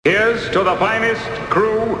Greetings to the finest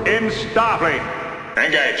crew in Starfleet.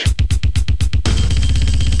 Engage.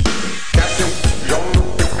 Captain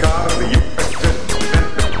Jean-Luc Picard of the USS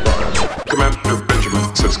Commander Benjamin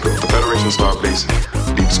Sisko, the Federation Starbase,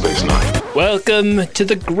 Deep Space Nine. Welcome to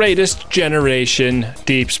the greatest generation,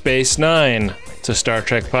 Deep Space Nine. It's a Star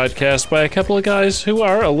Trek podcast by a couple of guys who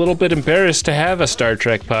are a little bit embarrassed to have a Star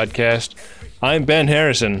Trek podcast. I'm Ben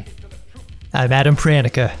Harrison. I'm Adam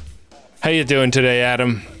Pranica. How you doing today,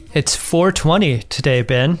 Adam? It's 4:20 today,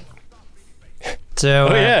 Ben.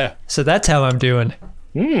 So, yeah. So that's how I'm doing.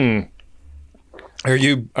 Are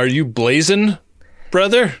you blazing,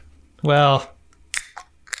 brother? Well,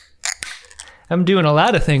 I'm doing a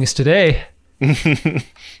lot of things today.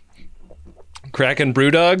 Cracking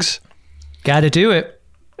brew dogs? Gotta do it.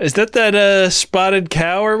 Is that spotted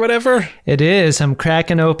cow or whatever? It is. I'm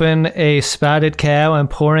cracking open a spotted cow. I'm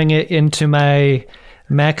pouring it into my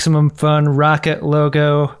Maximum Fun Rocket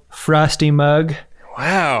logo frosty mug.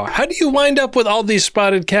 Wow. How do you wind up with all these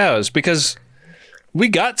spotted cows? Because we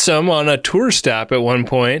got some on a tour stop at one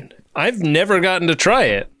point. I've never gotten to try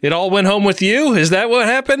it. It all went home with you? Is that what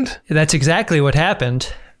happened? That's exactly what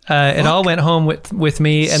happened. It all went home with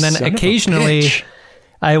me, and then occasionally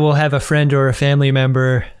I will have a friend or a family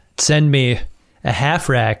member send me a half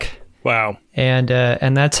rack. Wow. And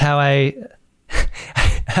that's how I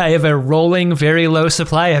have a rolling, very low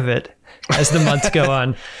supply of it as the months go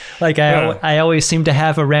on. Like I always seem to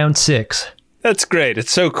have around 6. That's great.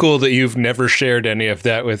 It's so cool that you've never shared any of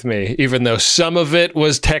that with me, even though some of it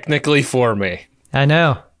was technically for me. I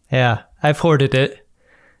know. Yeah, I've hoarded it.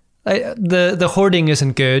 The hoarding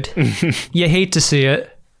isn't good. You hate to see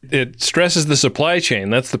it. It stresses the supply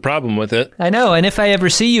chain. That's the problem with it. I know. And if I ever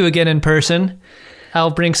see you again in person,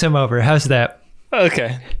 I'll bring some over. How's that?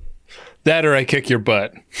 Okay. That or I kick your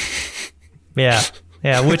butt. Yeah.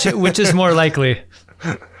 Yeah. Which is more likely?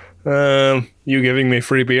 You giving me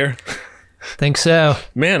free beer? Think so.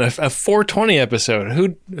 Man, a 420 episode.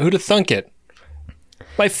 Who'd have thunk it?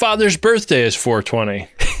 My father's birthday is 420.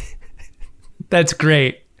 That's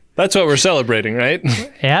great. That's what we're celebrating, right?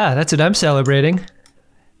 Yeah, that's what I'm celebrating.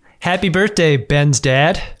 Happy birthday, Ben's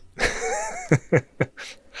dad.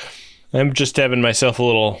 I'm just having myself a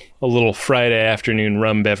little Friday afternoon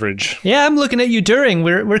rum beverage. Yeah, I'm looking at you during.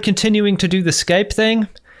 We're continuing to do the Skype thing.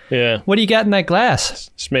 Yeah. What do you got in that glass?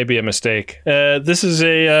 This may be a mistake. This is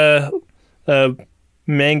a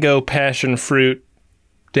mango passion fruit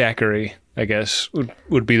daiquiri, I guess,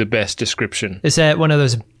 would be the best description. Is that one of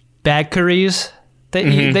those bagqueries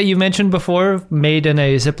that you mentioned before, made in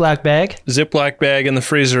a Ziploc bag? Ziploc bag in the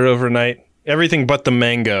freezer overnight. Everything but the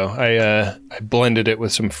mango. I blended it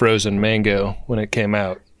with some frozen mango when it came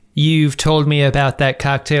out. You've told me about that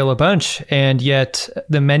cocktail a bunch, and yet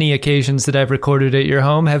the many occasions that I've recorded at your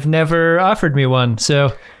home have never offered me one.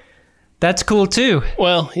 So that's cool too.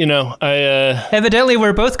 Well, evidently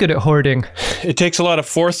we're both good at hoarding. It takes a lot of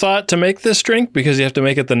forethought to make this drink because you have to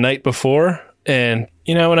make it the night before. And,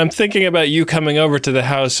 when I'm thinking about you coming over to the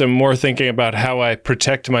house, I'm more thinking about how I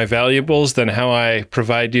protect my valuables than how I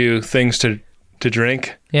provide you things to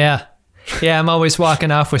drink. Yeah. Yeah, I'm always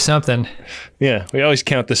walking off with something. Yeah, we always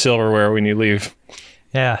count the silverware when you leave.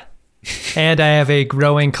 Yeah. And I have a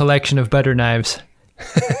growing collection of butter knives.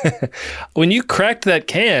 When you cracked that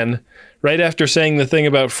can, right after saying the thing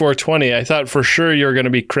about 420, I thought for sure you were going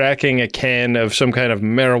to be cracking a can of some kind of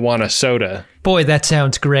marijuana soda. Boy, that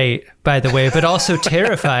sounds great, by the way, but also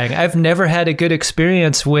terrifying. I've never had a good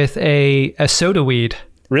experience with a soda weed.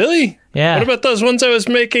 Really? Yeah. What about those ones I was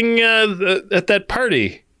making at that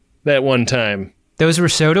party that one time? Those were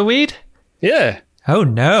soda weed? Yeah. Oh,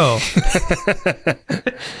 no.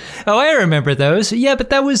 Oh, I remember those. Yeah,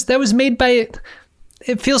 but that was made by...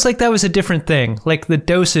 It feels like that was a different thing. Like the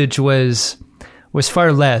dosage was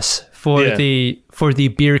far less for the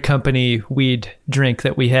beer company weed drink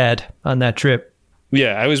that we had on that trip.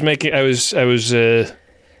 Yeah, I was making like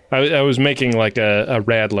a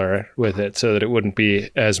Radler with it so that it wouldn't be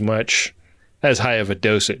as high of a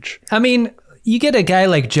dosage. I mean, you get a guy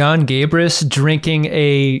like John Gabris drinking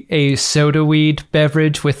a soda weed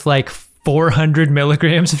beverage with like 400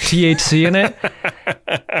 milligrams of THC in it.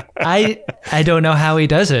 I don't know how he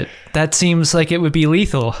does it. That seems like it would be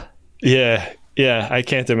lethal. Yeah, I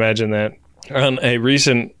can't imagine that. On a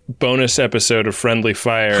recent bonus episode of Friendly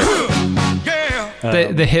Fire,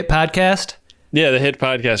 the hit podcast. Yeah, the hit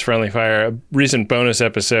podcast Friendly Fire. A recent bonus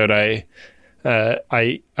episode, I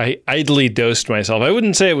idly dosed myself. I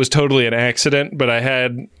wouldn't say it was totally an accident, but I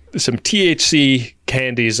had some THC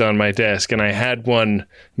candies on my desk, and I had one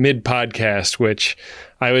mid-podcast, which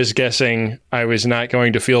I was guessing I was not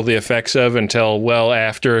going to feel the effects of until well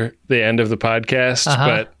after the end of the podcast.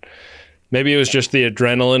 But Maybe it was just the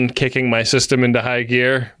adrenaline kicking my system into high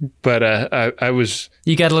gear, but I was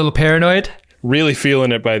You got a little paranoid? really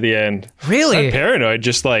feeling it by the end. Really? Not paranoid,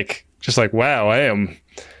 just like wow, I'm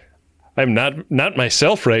not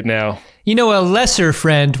myself right now. You know, a lesser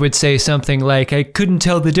friend would say something like, I couldn't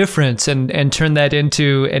tell the difference and turn that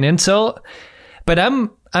into an insult. But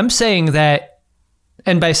I'm saying that,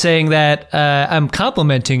 and by saying that, I'm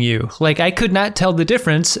complimenting you. Like, I could not tell the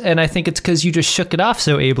difference, and I think it's because you just shook it off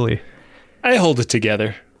so ably. I hold it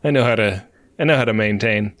together. I know how to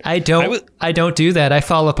maintain. I don't do that. I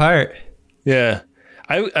fall apart. Yeah.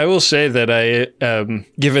 I will say that I,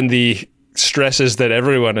 given the stresses that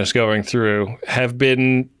everyone is going through, have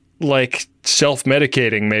been like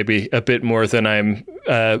self-medicating maybe a bit more than I'm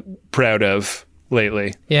proud of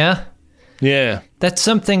lately. Yeah? Yeah. That's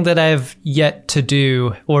something that I've yet to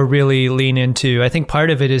do or really lean into. I think part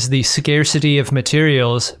of it is the scarcity of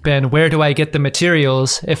materials. Ben, where do I get the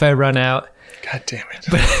materials if I run out? God damn it.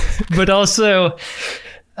 But also,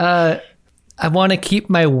 I want to keep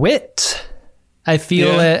my wit. I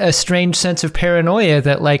feel a strange sense of paranoia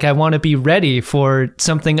that, like, I want to be ready for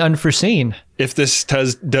something unforeseen. If this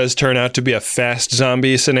does turn out to be a fast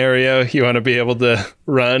zombie scenario, you want to be able to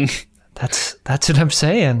run. That's what I'm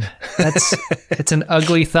saying. It's an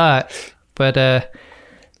ugly thought, but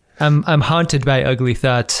I'm haunted by ugly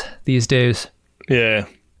thoughts these days. Yeah.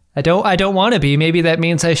 I don't want to be. Maybe that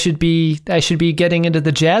means I should be getting into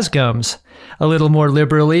the jazz gums a little more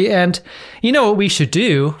liberally. And you know what we should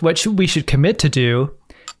do? We should commit to do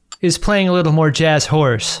is playing a little more jazz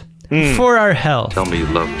horse for our health. Tell me you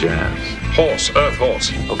love jazz. Horse, earth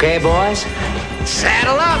horse. Okay, boys,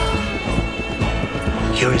 saddle up.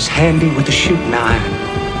 You're as handy with a shooting iron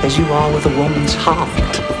as you are with a woman's heart.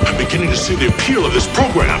 I'm beginning to see the appeal of this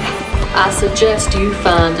program. I suggest you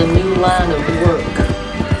find a new line of work.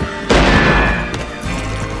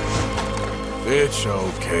 It's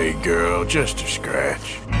okay, girl. Just a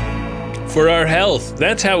scratch. For our health.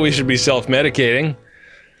 That's how we should be self-medicating.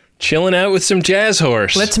 Chilling out with some jazz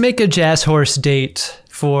horse. Let's make a jazz horse date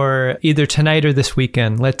for either tonight or this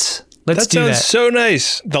weekend. Let's do that. That sounds so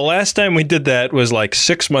nice. The last time we did that was like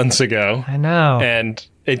 6 months ago. I know. And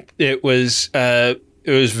it was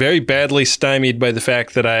very badly stymied by the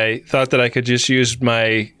fact that I thought that I could just use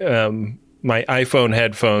my my iPhone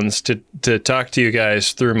headphones to talk to you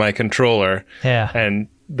guys through my controller. Yeah. And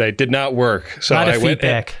they did not work. So I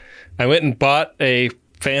went and bought a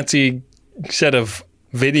fancy set of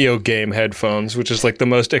video game headphones, which is like the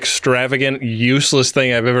most extravagant, useless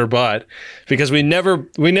thing I've ever bought, because we never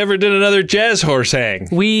did another jazz horse hang.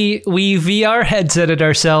 We VR headseted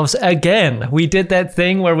ourselves again. We did that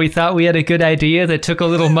thing where we thought we had a good idea that took a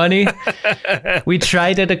little money. We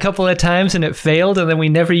tried it a couple of times and it failed, and then we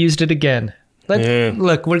never used it again.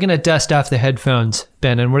 Look, we're gonna dust off the headphones,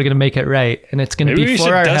 Ben, and we're gonna make it right, and it's gonna be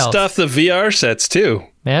for our health. Maybe we should dust off the VR sets too.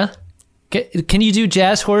 Yeah, can you do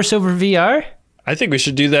jazz horse over VR? I think we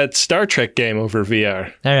should do that Star Trek game over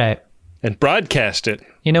VR. All right. And broadcast it.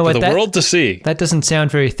 You know what? For the world to see. That doesn't sound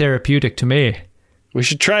very therapeutic to me. We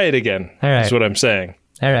should try it again. All right. That's what I'm saying.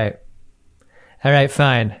 All right,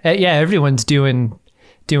 fine. Yeah, everyone's doing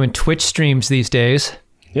Twitch streams these days.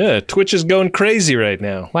 Yeah, Twitch is going crazy right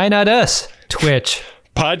now. Why not us? Twitch.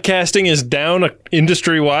 Podcasting is down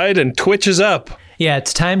industry-wide and Twitch is up. Yeah,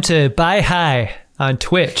 it's time to buy high on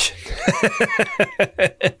Twitch.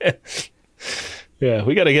 Yeah,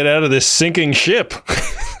 we got to get out of this sinking ship.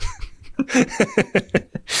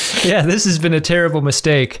 Yeah, this has been a terrible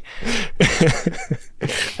mistake.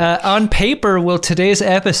 On paper, will today's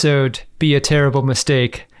episode be a terrible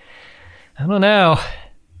mistake? I don't know.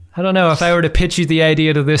 If I were to pitch you the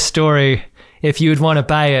idea to this story, if you would want to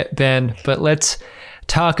buy it, Ben. But let's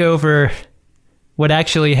talk over what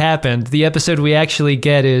actually happened. The episode we actually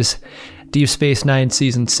get is Deep Space Nine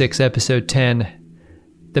Season 6, Episode 10,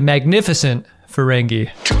 The Magnificent Ferengi.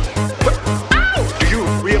 Do you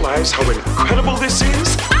realize how incredible this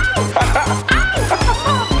is?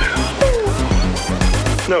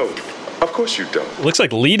 No, of course you don't. Looks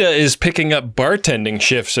like Lita is picking up bartending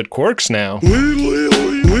shifts at Quark's now.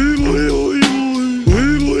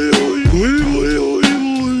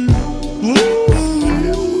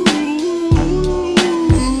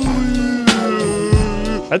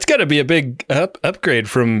 That's got to be a big upgrade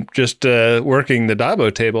from just working the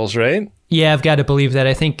Dabo tables, right? Yeah, I've got to believe that.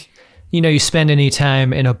 I think, you spend any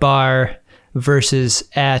time in a bar versus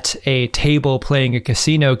at a table playing a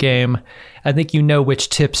casino game, I think you know which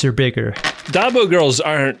tips are bigger. Dabo girls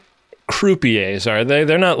aren't croupiers, are they?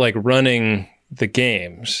 They're not like running the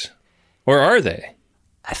games. Or are they?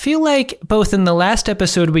 I feel like both in the last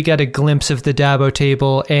episode we got a glimpse of the Dabo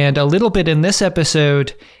table, and a little bit in this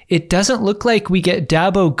episode, it doesn't look like we get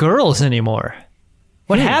Dabo girls anymore.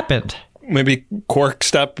 What happened? Maybe Quark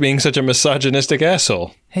stopped being such a misogynistic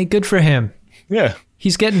asshole. Hey, good for him. Yeah.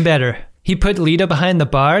 He's getting better. He put Lita behind the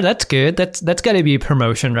bar. That's good. That's got to be a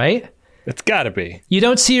promotion, right? It's got to be. You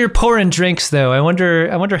don't see her pouring drinks, though. I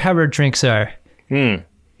wonder how her drinks are.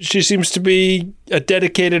 She seems to be a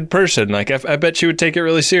dedicated person. Like, I bet she would take it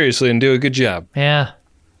really seriously and do a good job. Yeah.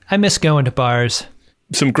 I miss going to bars.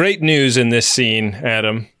 Some great news in this scene,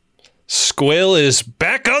 Adam. Squill is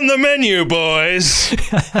back on the menu, boys.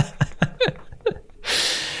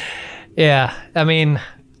 Yeah. I mean,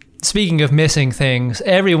 speaking of missing things,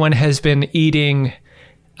 everyone has been eating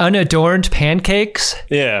unadorned pancakes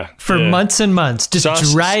for months and months.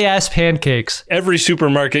 Just dry-ass pancakes. Every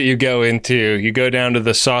supermarket you go into, you go down to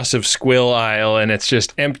the sauce of Squill aisle, and it's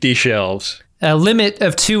just empty shelves. A limit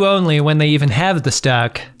of 2 only when they even have the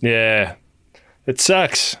stock. Yeah. It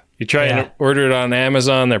sucks. You try and order it on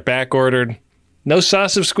Amazon, they're back-ordered. No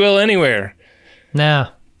sauce of Squill anywhere. No.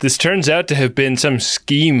 This turns out to have been some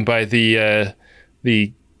scheme by the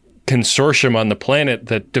consortium on the planet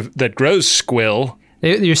that grows Squill.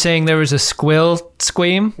 You're saying there was a Squill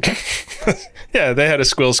squeam? Yeah, they had a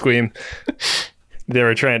Squill squeam. They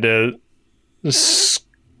were trying to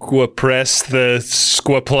squapress the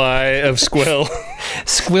squapply of Squill.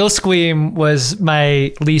 Squill squeam was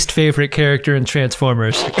my least favorite character in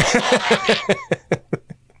Transformers.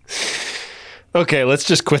 Okay, let's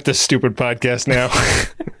just quit this stupid podcast now.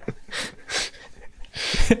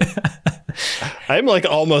 I'm like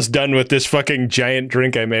almost done with this fucking giant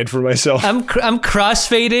drink I made for myself. I'm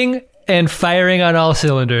crossfading and firing on all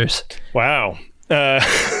cylinders. Wow. And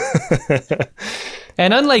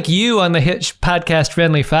unlike you on the hit podcast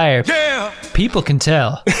Friendly Fire, people can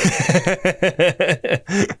tell.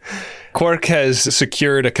 Quark has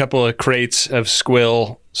secured a couple of crates of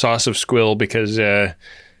sauce of Squill, because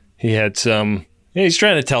he had some... He's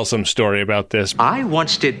trying to tell some story about this. I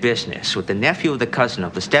once did business with the nephew of the cousin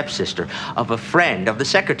of the stepsister of a friend of the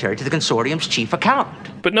secretary to the consortium's chief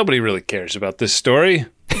accountant. But nobody really cares about this story.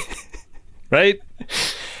 Right?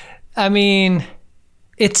 I mean,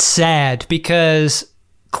 it's sad because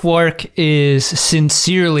Quark is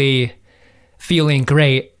sincerely feeling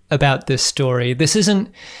great about this story. This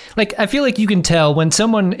isn't... Like, I feel like you can tell when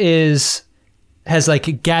someone has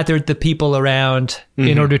like gathered the people around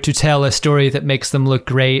in order to tell a story that makes them look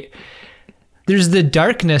great. There's the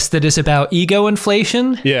darkness that is about ego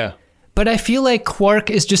inflation. Yeah. But I feel like Quark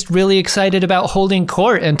is just really excited about holding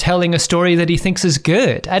court and telling a story that he thinks is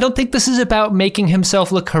good. I don't think this is about making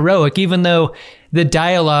himself look heroic, even though the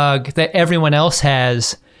dialogue that everyone else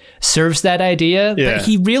has serves that idea. Yeah. But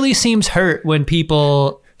he really seems hurt when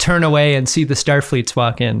people turn away and see the Starfleets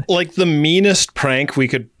walk in. Like, the meanest prank we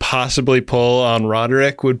could possibly pull on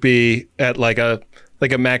Roderick would be at like a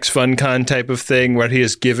Max FunCon type of thing, where he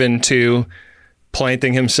is given to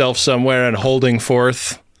planting himself somewhere and holding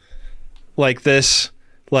forth like this,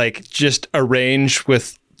 like just arrange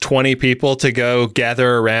with 20 people to go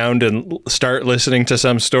gather around and start listening to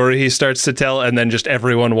some story he starts to tell, and then just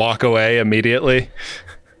everyone walk away immediately.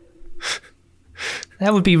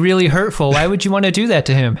 That would be really hurtful. Why would you want to do that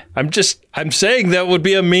to him? I'm saying that would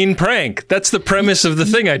be a mean prank. That's the premise of the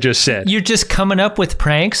thing I just said. You're just coming up with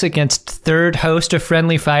pranks against third host of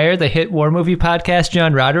Friendly Fire, the hit war movie podcast,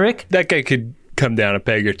 John Roderick? That guy could come down a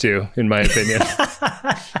peg or two, in my opinion.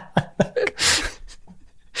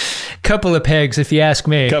 Couple of pegs, if you ask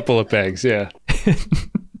me. Couple of pegs, yeah.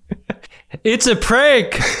 It's a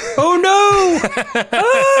prank! Oh no!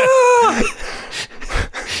 Ah!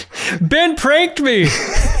 Ben pranked me!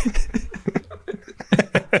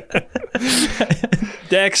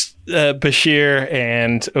 Dax, Bashir,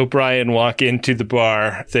 and O'Brien walk into the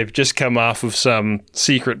bar. They've just come off of some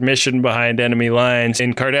secret mission behind enemy lines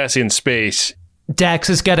in Cardassian space. Dax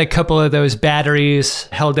has got a couple of those batteries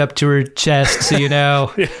held up to her chest, so you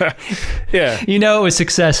know. Yeah. You know it was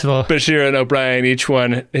successful. Bashir and O'Brien each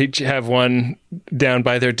have one down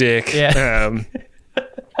by their dick. Yeah.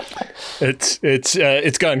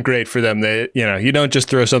 It's gone great for them. You don't just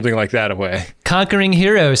throw something like that away. Conquering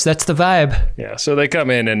heroes, that's the vibe. Yeah, so they come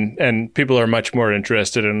in and people are much more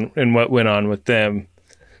interested in what went on with them.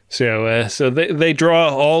 So they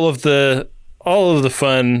draw all of the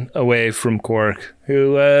fun away from Quark,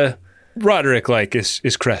 who Roderick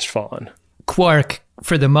is crestfallen. Quark,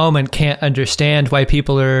 for the moment, can't understand why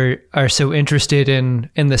people are so interested in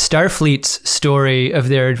the Starfleet's story of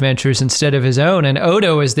their adventures instead of his own. And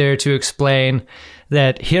Odo is there to explain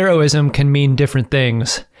that heroism can mean different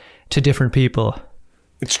things to different people.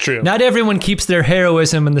 It's true. Not everyone keeps their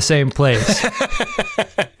heroism in the same place.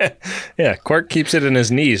 Yeah, Quark keeps it in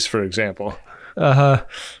his knees, for example.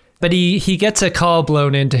 But he gets a call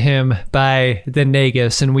blown into him by the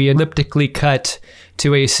Nagus, and we elliptically cut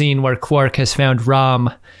to a scene where Quark has found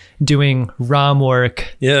Rom doing Rom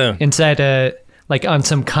work. Yeah. Inside on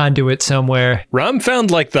some conduit somewhere. Rom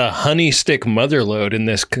found like the honey stick motherlode in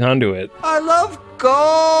this conduit. I love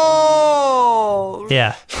gold.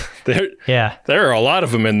 Yeah. There are a lot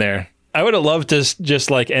of them in there. I would have loved to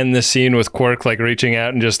just like end this scene with Quark like reaching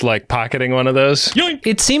out and just like pocketing one of those. Yoink!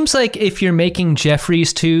 It seems like if you're making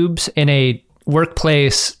Jeffries tubes in a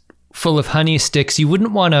workplace full of honey sticks, you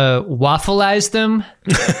wouldn't want to waffleize them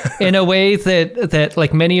in a way that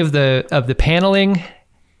like many of the paneling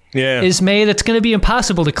is made. It's going to be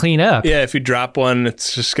impossible to clean up. Yeah, if you drop one,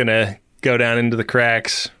 it's just going to go down into the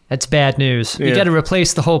cracks. That's bad news. Yeah. You got to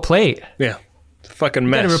replace the whole plate. Yeah. Fucking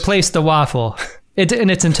mess. You got to replace the waffle in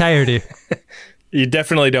its entirety. You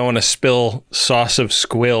definitely don't want to spill sauce of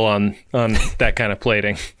squill on that kind of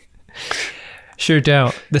plating. Sure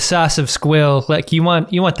don't. The sauce of squill, like you want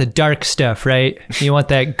the dark stuff, right? You want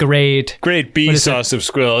that grade B sauce of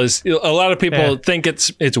squill. Is a lot of people think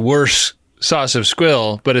it's worse sauce of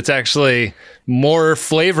squill, but it's actually more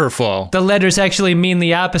flavorful. The letters actually mean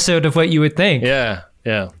the opposite of what you would think. Yeah.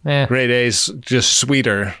 Grade A's just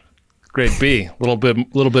sweeter. Grade B, a little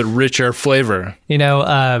bit richer flavor. You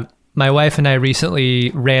know, my wife and I recently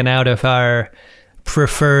ran out of our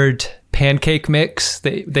preferred pancake mix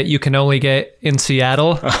that you can only get in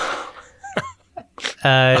Seattle.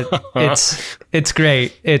 It's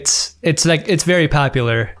great. It's very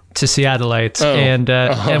popular to Seattleites, and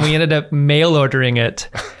we ended up mail ordering it,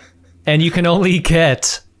 and you can only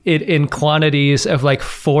get it in quantities of like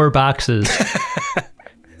 4 boxes.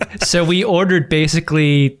 So we ordered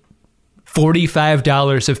basically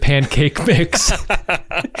 $45 of pancake mix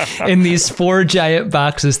in these 4 giant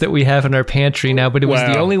boxes that we have in our pantry now, but it was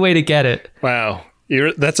the only way to get it. Wow.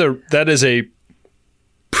 That is a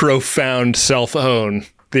profound self-own.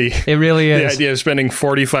 It really is. The idea of spending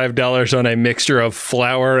 $45 on a mixture of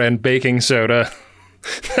flour and baking soda.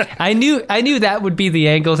 I knew that would be the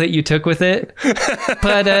angle that you took with it,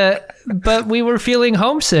 but we were feeling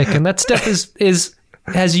homesick, and that stuff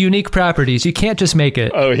has unique properties. You can't just make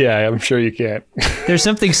it. Oh yeah, I'm sure you can't. There's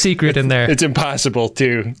something secret in there. It's impossible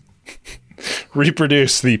to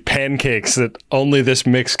reproduce the pancakes that only this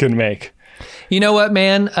mix can make. You know what,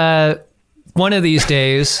 man? One of these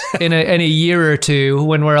days, in a year or two,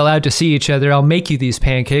 when we're allowed to see each other, I'll make you these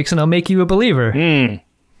pancakes, and I'll make you a believer.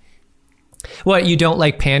 What, you don't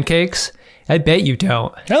like pancakes? I bet you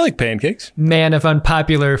don't. I like pancakes. Man of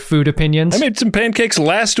unpopular food opinions. I made some pancakes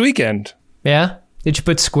last weekend. Yeah? Did you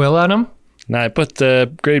put squill on them? No, I put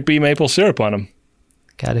the grade B maple syrup on them.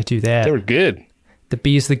 Gotta do that. They were good. The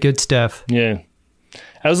B's the good stuff. Yeah.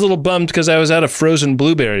 I was a little bummed because I was out of frozen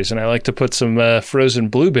blueberries, and I like to put some frozen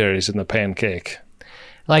blueberries in the pancake.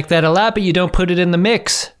 Like that a lot, but you don't put it in the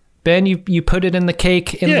mix. Ben, you put it in the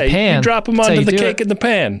cake in the pan. Yeah, you drop them onto the cake in the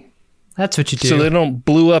pan. That's what you do. So they don't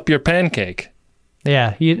blew up your pancake.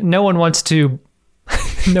 Yeah, no one wants to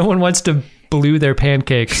blue their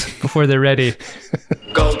pancakes before they're ready.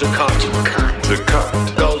 Golden cotton. The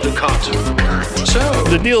cut. Golden cotton. So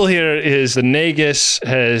the deal here is the Nagus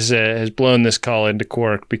has blown this call into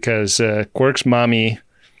Quark because Quark's mommy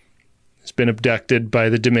has been abducted by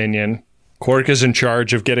the Dominion. Quark is in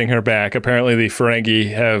charge of getting her back. Apparently the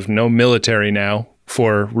Ferengi have no military now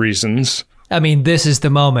for reasons. I mean, this is the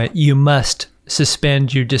moment you must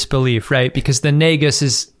suspend your disbelief, right? Because the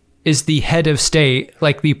Nagus is the head of state,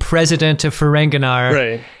 like the president of Ferenginar,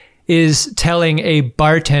 right, is telling a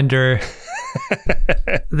bartender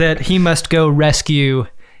that he must go rescue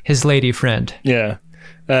his lady friend. Yeah.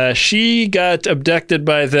 She got abducted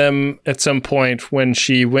by them at some point when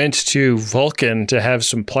she went to Vulcan to have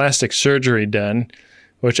some plastic surgery done,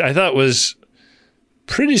 which I thought was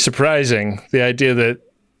pretty surprising. The idea that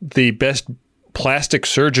the best plastic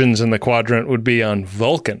surgeons in the quadrant would be on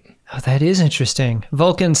Vulcan. Oh, that is interesting.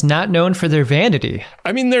 Vulcan's not known for their vanity.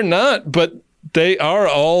 I mean, they're not, but they are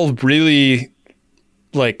all really,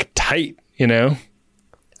 like, tight, you know?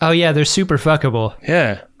 Oh, yeah, they're super fuckable.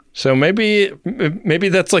 Yeah. So maybe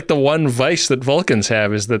that's, like, the one vice that Vulcans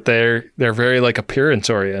have is that they're very, like,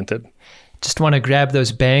 appearance-oriented. Just want to grab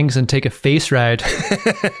those bangs and take a face ride.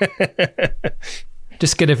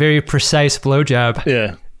 Just get a very precise blowjob.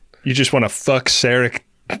 Yeah. You just want to fuck Sarek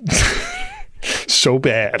so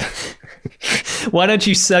bad. Why don't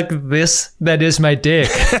you suck this? That is my dick.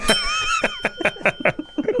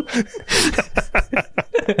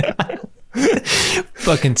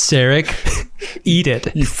 Fucking Sarek. Eat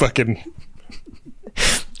it. You fucking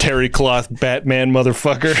terry cloth Batman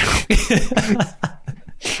motherfucker.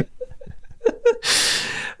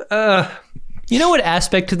 You know what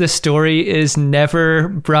aspect of the story is never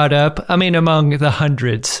brought up? I mean, among the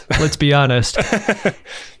hundreds, let's be honest,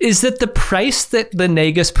 is that the price that the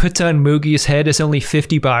Nagus puts on Moogie's head is only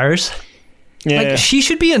 50 bars. Yeah. Like, she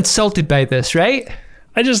should be insulted by this, right?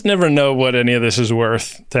 I just never know what any of this is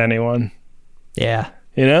worth to anyone. Yeah.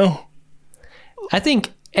 You know? I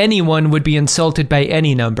think anyone would be insulted by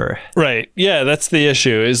any number. Right. Yeah, that's the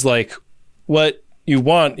issue, is like, what you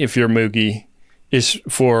want if you're Moogie is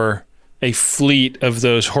for a fleet of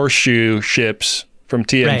those horseshoe ships from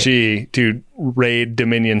TNG to raid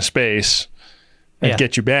Dominion space and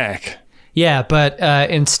get you back. Yeah, but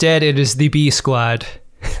instead it is the B Squad,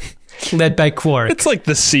 led by Quark. It's like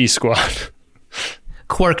the C Squad.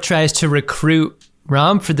 Quark tries to recruit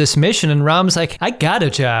Rom for this mission, and Rom's like, I got a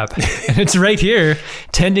job. And it's right here,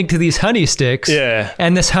 tending to these honey sticks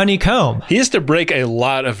and this honeycomb. He has to break a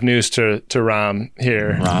lot of news to Rom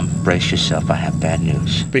here. Rom, brace yourself. I have bad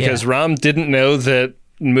news. Because Rom didn't know that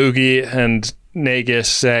Moogie and Nagus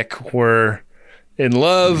Sek were in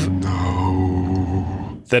love.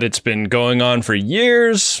 No. That it's been going on for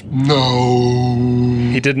years. No.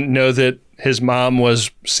 He didn't know that his mom was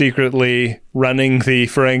secretly running the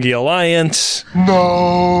Ferengi Alliance.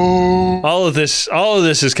 No. All of this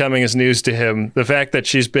is coming as news to him. The fact that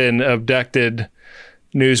she's been abducted,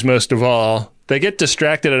 news most of all. They get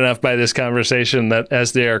distracted enough by this conversation that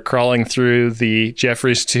as they are crawling through the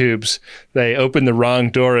Jeffries tubes, they open the wrong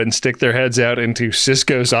door and stick their heads out into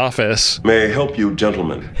Sisko's office. May I help you,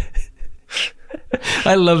 gentlemen?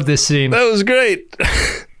 I love this scene. That was great.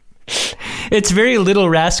 It's very Little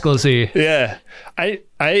Rascals-y. Yeah. I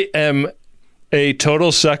am a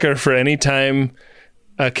total sucker for any time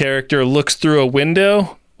a character looks through a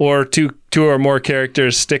window or two or more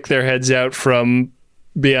characters stick their heads out from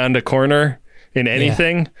beyond a corner in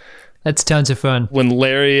anything. Yeah. That's tons of fun. When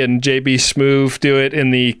Larry and JB Smoove do it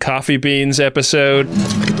in the Coffee Beans episode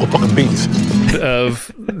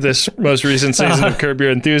of this most recent season of Curb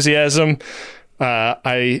Your Enthusiasm,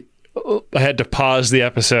 I had to pause the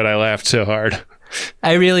episode. I laughed so hard.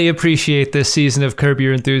 I really appreciate this season of Curb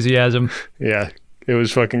Your Enthusiasm. Yeah, it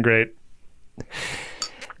was fucking great.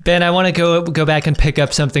 Ben, I want to go back and pick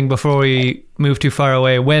up something before we move too far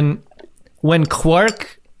away. When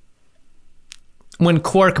Quark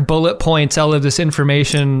bullet points all of this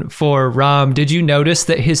information for Rom, did you notice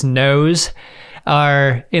that his no's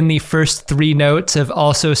are in the first 3 notes of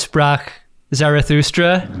Also Sprach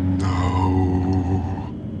Zarathustra? No.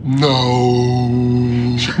 No.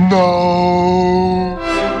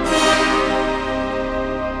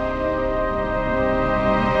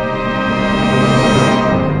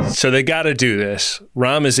 So they got to do this.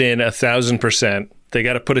 Rom is in 1,000%. They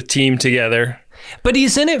got to put a team together. But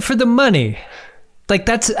he's in it for the money. Like,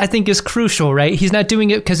 that's, I think, is crucial, right? He's not doing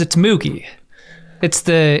it because it's Moogie. It's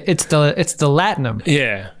the Latinum.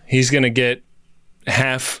 Yeah, he's gonna get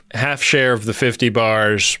half share of the 50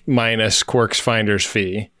 bars minus Quark's finder's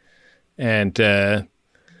fee, and then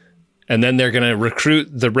they're gonna recruit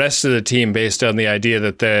the rest of the team based on the idea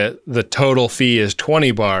that the total fee is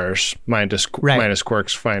 20 bars minus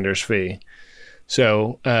Quark's finder's fee.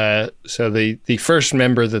 So the first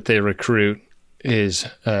member that they recruit is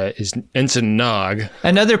Ensign Nog,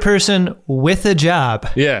 another person with a job.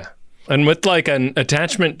 Yeah. And with like an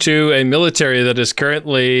attachment to a military that is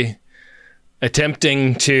currently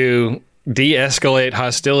attempting to de-escalate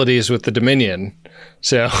hostilities with the Dominion.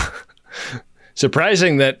 So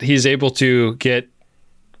surprising that he's able to get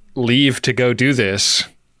leave to go do this,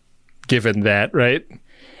 given that, right?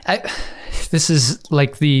 This is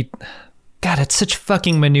like God, it's such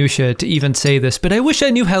fucking minutia to even say this, but I wish I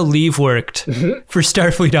knew how leave worked for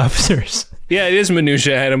Starfleet officers. Yeah, it is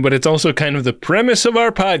minutia, Adam, but it's also kind of the premise of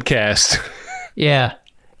our podcast. Yeah.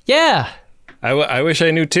 Yeah. I wish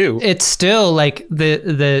I knew too. It's still like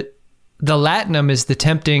the Latinum is the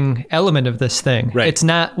tempting element of this thing. Right. It's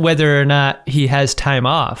not whether or not he has time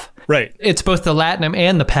off. Right. It's both the Latinum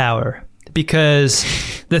and the power, because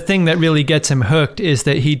the thing that really gets him hooked is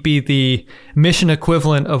that he'd be the mission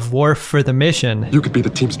equivalent of Worf for the mission. You could be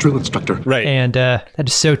the team's drill instructor. Right. And that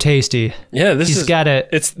is so tasty. Yeah, this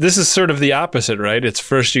is sort of the opposite, right? It's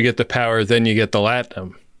first you get the power, then you get the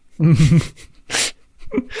Latinum.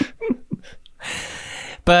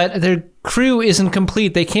 But their crew isn't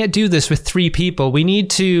complete. They can't do this with 3 people. We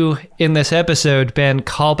need to, in this episode, Ben,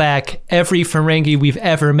 call back every Ferengi we've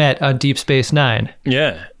ever met on Deep Space Nine.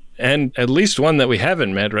 Yeah. And at least one that we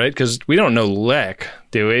haven't met, right? Because we don't know Lek,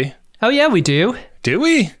 do we? Oh, yeah, we do. Do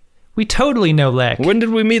we? We totally know Lek. When did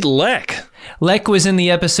we meet Lek? Lek was in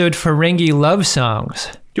the episode Ferengi Love Songs.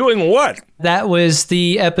 Doing what? That was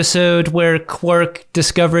the episode where Quark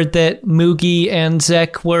discovered that Moogie and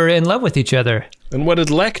Zek were in love with each other. And what did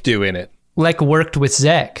Lek do in it? Lek worked with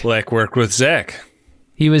Zek. Lek worked with Zek.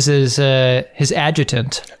 He was his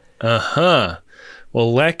adjutant. Uh-huh.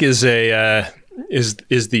 Well, Lek is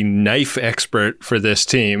is the knife expert for this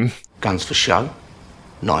team. Guns for show,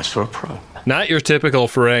 knives for a pro. Not your typical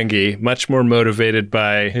Ferengi, much more motivated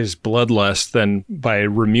by his bloodlust than by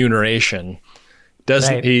remuneration.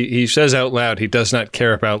 Right. He says out loud he does not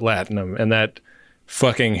care about Latinum, and that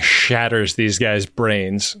fucking shatters these guys'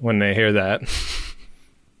 brains when they hear that.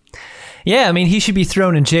 Yeah, I mean, he should be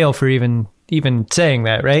thrown in jail for even saying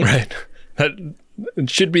that, right? Right. That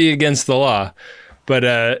should be against the law.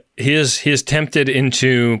 But he is tempted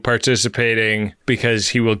into participating because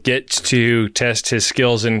he will get to test his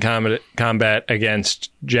skills in combat against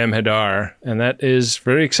Jem'Hadar, and that is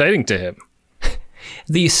very exciting to him.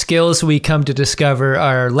 These skills we come to discover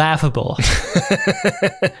are laughable.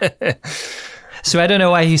 So I don't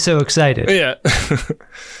know why he's so excited. Yeah.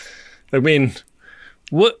 I mean,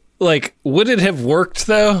 would it have worked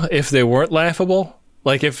though if they weren't laughable?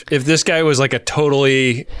 Like if this guy was like a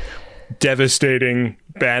totally devastating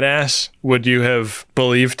badass, would you have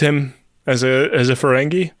believed him as a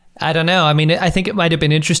Ferengi? I don't know. I mean, I think it might have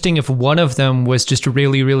been interesting if one of them was just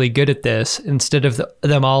really, really good at this instead of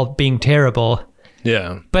them all being terrible.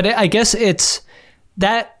 Yeah. But I guess it's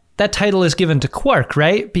that title is given to Quark,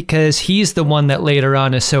 right? Because he's the one that later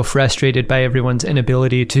on is so frustrated by everyone's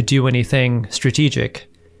inability to do anything strategic.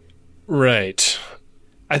 Right.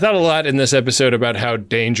 I thought a lot in this episode about how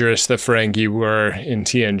dangerous the Ferengi were in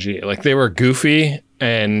TNG. Like, they were goofy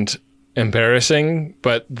and embarrassing,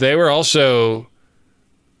 but they were also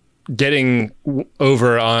getting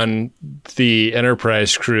over on the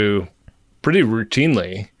Enterprise crew pretty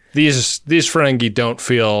routinely. These Ferengi don't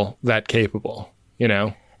feel that capable, you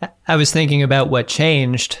know? I was thinking about what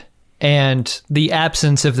changed, and the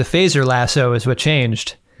absence of the phaser lasso is what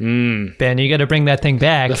changed. Ben, you got to bring that thing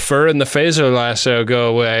back. The fur and the phaser lasso go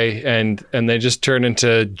away, and they just turn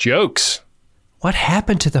into jokes. What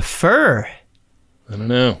happened to the fur? I don't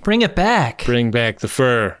know. Bring it back. Bring back the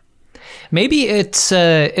fur. Maybe it's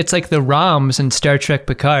like the ROMs in Star Trek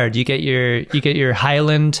Picard. You get your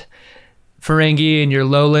Highland Ferengi and your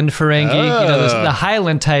Lowland Ferengi. Oh. You know, the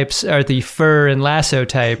Highland types are the fur and lasso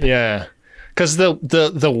type. Yeah, because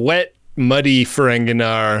the wet, muddy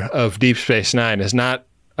Ferenginar of Deep Space Nine is not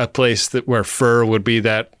a place where fur would be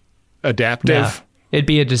that adaptive. No, it'd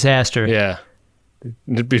be a disaster. Yeah,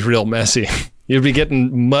 it'd be real messy. You'd be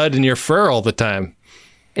getting mud in your fur all the time.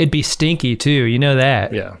 It'd be stinky too. You know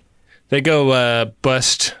that. Yeah, they go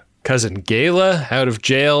bust Cousin Gala out of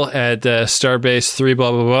jail at Starbase 3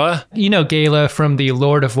 blah blah blah. You know Gala from the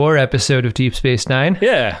Lord of War episode of Deep Space Nine.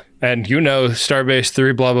 Yeah. And you know Starbase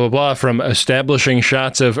 3 blah blah blah from establishing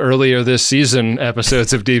shots of earlier this season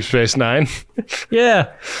episodes of Deep Space Nine.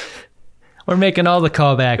 Yeah. We're making all the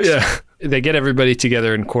callbacks. Yeah. They get everybody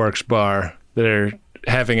together in Quark's bar. They're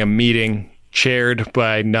having a meeting chaired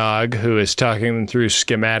by Nog, who is talking them through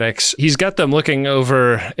schematics. He's got them looking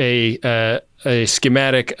over a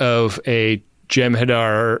schematic of a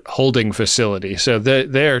Jem'Hadar holding facility. So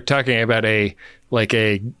they're talking about a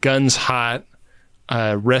guns hot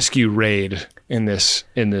rescue raid in this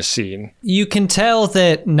scene. You can tell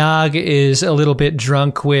that Nog is a little bit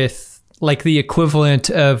drunk with like the equivalent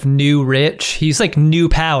of new rich. He's like new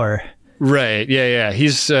power. Right. Yeah.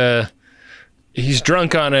 He's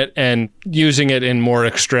drunk on it and using it in more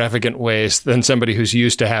extravagant ways than somebody who's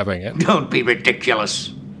used to having it. Don't be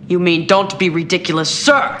ridiculous. You mean don't be ridiculous,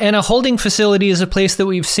 sir? And a holding facility is a place that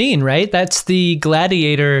we've seen, right? That's the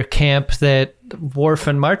gladiator camp that Worf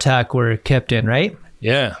and Martok were kept in, right?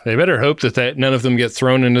 Yeah, they better hope that none of them get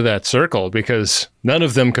thrown into that circle, because none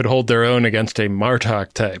of them could hold their own against a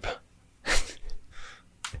Martok type.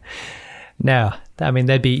 No, I mean,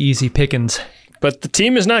 that'd be easy pickings. But the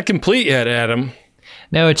team is not complete yet, Adam.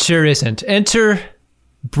 No, it sure isn't. Enter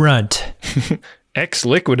Brunt.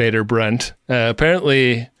 Ex-Liquidator Brunt.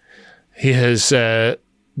 Apparently, he has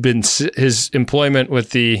his employment with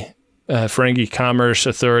the Ferengi Commerce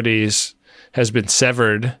authorities has been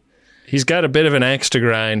severed. He's got a bit of an axe to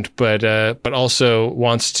grind, but also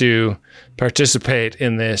wants to participate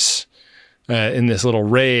in this little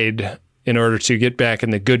raid in order to get back in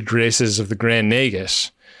the good graces of the Grand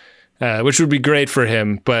Nagus, which would be great for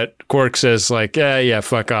him. But Quark says, like, yeah,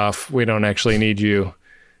 fuck off. We don't actually need you.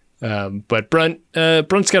 But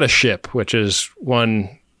Brunt's got a ship, which is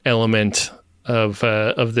one element of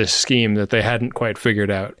this scheme that they hadn't quite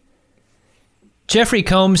figured out. Jeffrey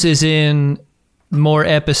Combs is in more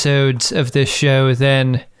episodes of this show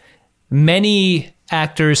than many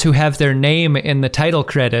actors who have their name in the title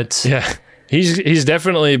credits. Yeah. He's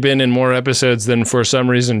definitely been in more episodes than, for some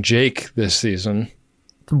reason, Jake this season.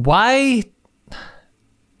 Why?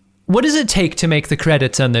 What does it take to make the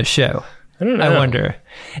credits on this show? I don't know.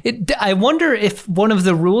 I wonder if one of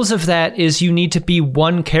the rules of that is you need to be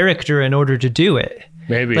one character in order to do it.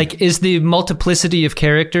 Maybe. Like, is the multiplicity of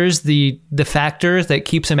characters the factor that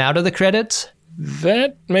keeps him out of the credits?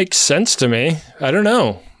 That makes sense to me. I don't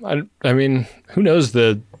know. I mean, who knows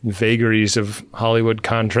the vagaries of Hollywood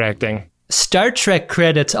contracting? Star Trek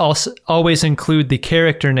credits also always include the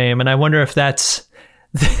character name, and I wonder if that's...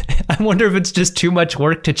 I wonder if it's just too much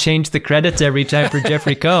work to change the credits every time for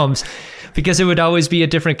Jeffrey Combs, because it would always be a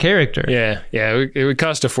different character. Yeah, it would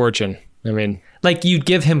cost a fortune. I mean... Like, you'd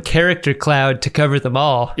give him Character Cloud to cover them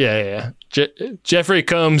all. Yeah. Jeffrey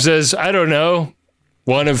Combs as, I don't know,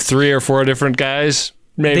 one of 3 or 4 different guys,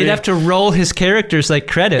 maybe. They'd have to roll his characters like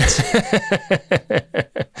credits.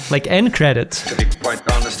 Like end credits. To be quite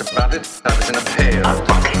honest about it, I was in a pail.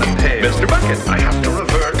 Mr. Bucket, I have to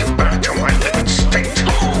revert back to my living state.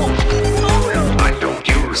 I don't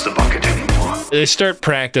use the bucket anymore. They start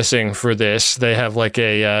practicing for this. They have like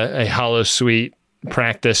a holosuite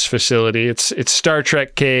practice facility. It's Star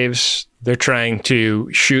Trek caves. They're trying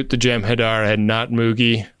to shoot the Jem'Hadar and not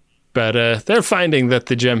Moogie. But they're finding that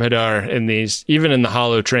the Jem'Hadar in these, even in the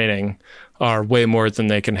holo training, are way more than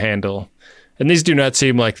they can handle. And these do not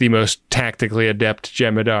seem like the most tactically adept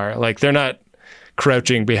Jem'Hadar. Like, they're not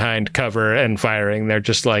crouching behind cover and firing. They're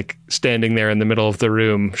just, like, standing there in the middle of the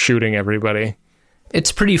room shooting everybody.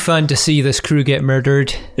 It's pretty fun to see this crew get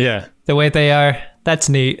murdered. Yeah. The way they are. That's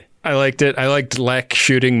neat. I liked it. I liked Lek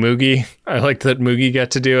shooting Moogie. I liked that Moogie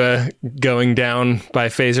got to do a going down by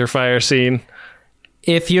phaser fire scene.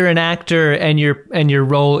 If you're an actor and your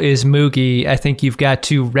role is Moogie, I think you've got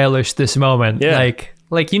to relish this moment. Yeah.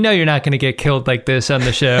 Like you know you're not going to get killed like this on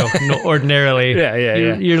the show ordinarily.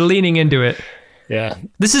 Yeah. You're leaning into it. Yeah.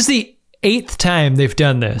 This is the 8th time they've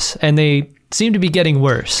done this, and they seem to be getting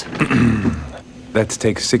worse. That's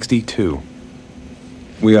take 62.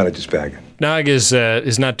 We ought to just bag it. Nog is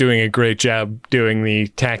not doing a great job doing the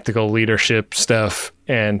tactical leadership stuff,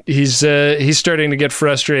 and he's starting to get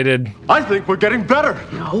frustrated. I think we're getting better.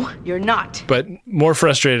 No, you're not. But more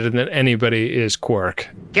frustrated than anybody is Quark.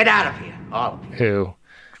 Get out of here, all of you. Who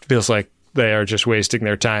feels like they are just wasting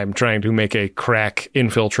their time trying to make a crack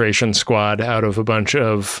infiltration squad out of a bunch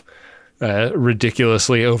of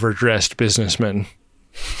ridiculously overdressed businessmen.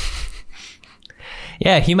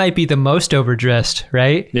 Yeah, he might be the most overdressed,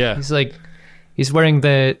 right? Yeah. He's wearing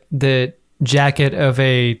the jacket of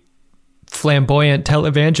a flamboyant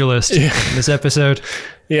televangelist in this episode.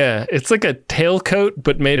 Yeah, it's like a tailcoat,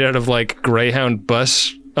 but made out of like Greyhound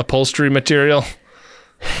bus upholstery material.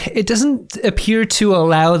 It doesn't appear to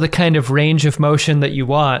allow the kind of range of motion that you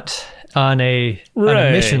want on a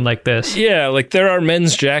mission like this. Yeah, like there are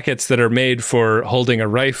men's jackets that are made for holding a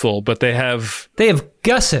rifle, but they have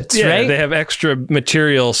gussets, right? They have extra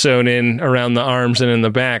material sewn in around the arms and in the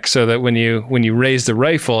back so that when you raise the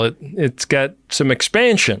rifle, it's got some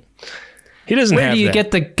expansion. He doesn't have that. Where do you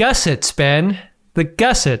get the gussets, Ben? The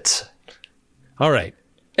gussets. All right.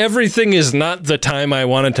 Everything is not the time I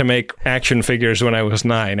wanted to make action figures when I was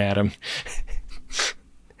 9, Adam.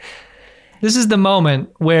 This is the moment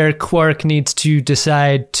where Quark needs to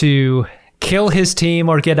decide to kill his team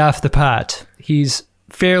or get off the pot. He's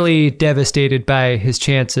fairly devastated by his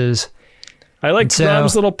chances. I like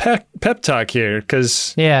Rom's little pep talk here,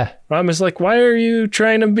 because Rom is like, why are you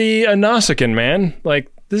trying to be a Nausicaan, man?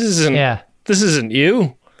 Like, this isn't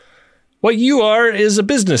you. What you are is a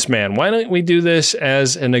businessman. Why don't we do this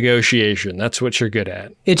as a negotiation? That's what you're good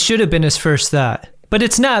at. It should have been his first thought. But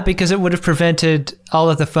it's not, because it would have prevented all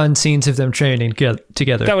of the fun scenes of them training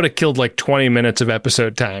together. That would have killed like 20 minutes of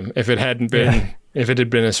episode time if it hadn't been, if it had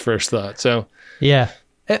been his first thought. So yeah,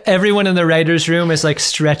 everyone in the writer's room is like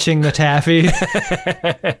stretching the taffy.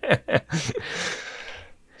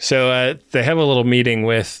 So they have a little meeting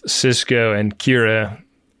with Sisko and Kira,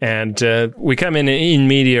 and we come in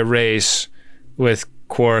media res with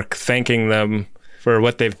Quark thanking them for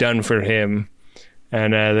what they've done for him.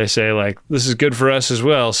 And they say, like, this is good for us as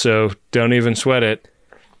well, so don't even sweat it.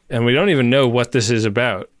 And we don't even know what this is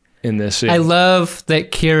about in this scene. I love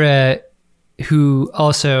that Kira, who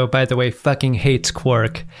also, by the way, fucking hates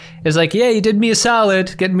Quark, is like, yeah, you did me a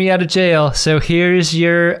solid, getting me out of jail, so here's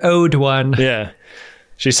your owed one. Yeah.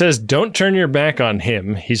 She says, don't turn your back on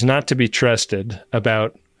him. He's not to be trusted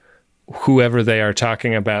about whoever they are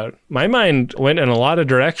talking about. My mind went in a lot of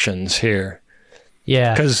directions here.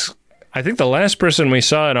 Yeah. Because I think the last person we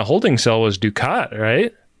saw in a holding cell was Ducat,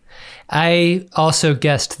 right? I also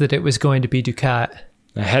guessed that it was going to be Ducat.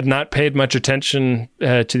 I had not paid much attention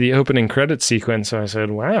to the opening credit sequence, so I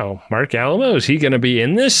said, wow, Mark Alamo, is he going to be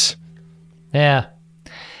in this? Yeah.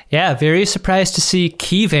 Yeah, very surprised to see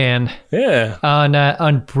Keyvan Yeah.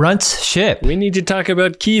 on Brunt's ship. We need to talk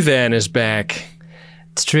about Keyvan is back.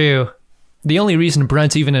 It's true. The only reason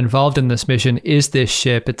Brunt's even involved in this mission is this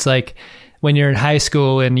ship. It's like when you're in high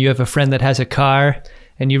school and you have a friend that has a car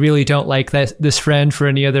and you really don't like this friend for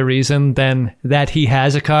any other reason than that he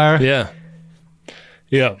has a car. Yeah.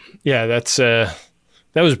 Yeah. Yeah, that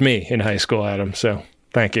was me in high school, Adam, so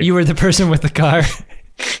thank you. You were the person with the car.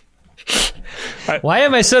 Why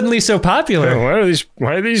am I suddenly so popular?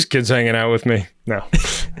 Why are these kids hanging out with me? No.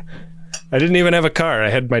 I didn't even have a car. I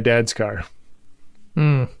had my dad's car.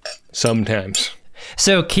 Sometimes.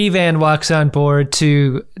 So Keyvan walks on board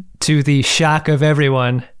to the shock of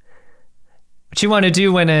everyone. What you want to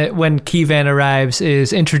do when Keyvan arrives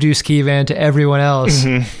is introduce Keyvan to everyone else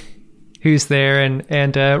who's there,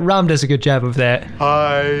 and Ram does a good job of that.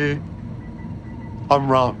 Hi.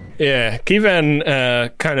 I'm Ram. Yeah,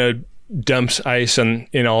 Keyvan kind of dumps ice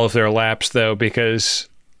in all of their laps, though, because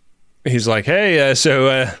he's like, hey,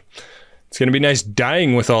 so it's going to be nice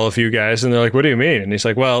dying with all of you guys. And they're like, what do you mean? And he's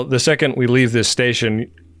like, well, the second we leave this station,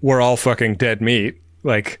 we're all fucking dead meat.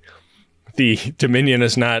 Like, the Dominion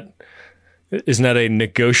is not a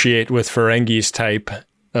negotiate with Ferengis type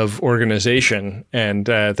of organization. And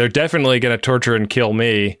they're definitely going to torture and kill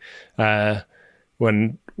me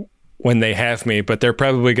when they have me, but they're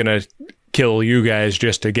probably going to kill you guys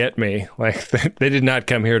just to get me. Like, they did not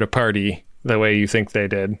come here to party the way you think they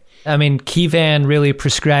did. I mean, Keyvan really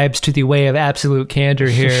prescribes to the way of absolute candor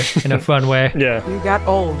here in a fun way. Yeah. You got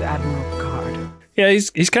old, Admiral Picard. Yeah,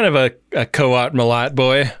 he's kind of a co-op Malat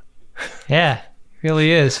boy. Yeah,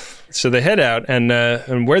 really is. So they head out,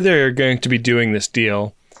 and where they're going to be doing this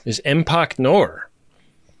deal is Empok Nor.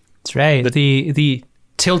 That's right, the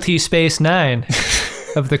tilty Space 9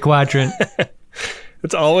 of the quadrant.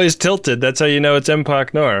 It's always tilted. That's how you know it's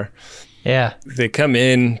Empok Nor. Yeah. They come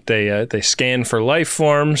in, they scan for life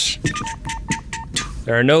forms.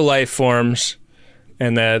 There are no life forms,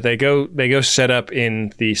 and they go set up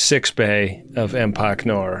in the 6 bay of Empok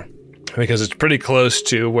Nor because it's pretty close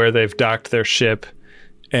to where they've docked their ship,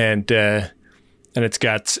 and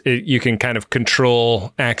you can kind of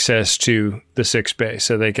control access to the 6 bay,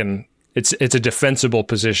 so they can. It's a defensible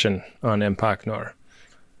position on Empok Nor.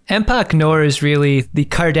 Empok Nor is really the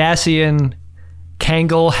Cardassian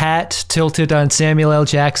Kangol hat tilted on Samuel L.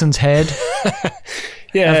 Jackson's head of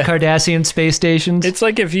Cardassian space stations. It's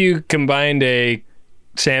like if you combined a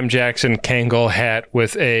Sam Jackson Kangol hat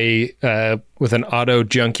with with an auto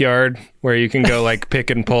junkyard where you can go like pick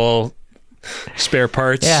and pull spare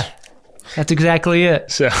parts. Yeah, that's exactly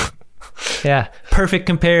it. So, yeah, perfect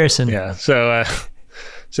comparison. Yeah, so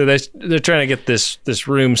they're trying to get this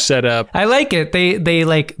room set up. I like it.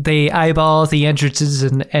 They eyeball the entrances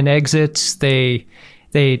and exits. They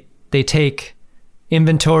take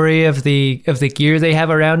inventory of the gear they have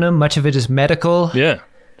around them. Much of it is medical. Yeah.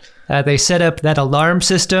 They set up that alarm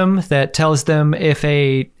system that tells them if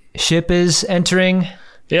a ship is entering.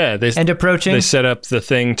 Yeah, and approaching. They set up the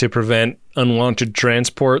thing to prevent unwanted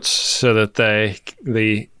transports so that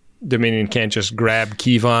the Dominion can't just grab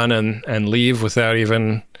Keyvan and leave without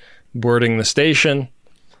even boarding the station.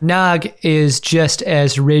 Nog is just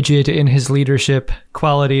as rigid in his leadership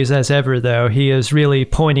qualities as ever, though. He is really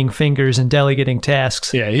pointing fingers and delegating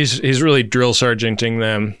tasks. Yeah, he's really drill sergeanting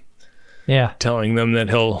them. Yeah. Telling them that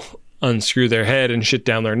he'll unscrew their head and shit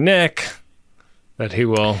down their neck, that he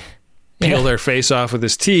will peel their face off with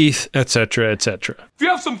his teeth, etc., etc. If you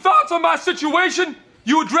have some thoughts on my situation,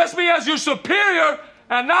 you address me as your superior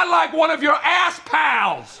and not like one of your ass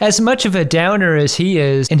pals. As much of a downer as he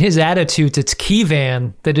is, in his attitudes, it's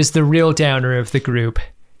Keyvan that is the real downer of the group.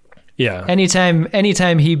 Yeah.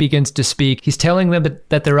 Anytime he begins to speak, he's telling them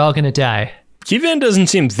that they're all going to die. Keyvan doesn't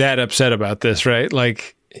seem that upset about this, right?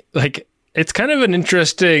 Like it's kind of an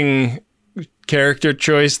interesting character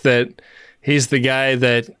choice that he's the guy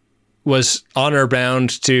that was honor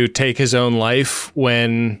bound to take his own life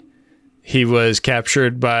when he was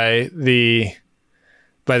captured by the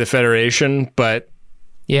Federation, but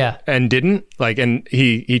and didn't and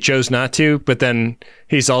he chose not to. But then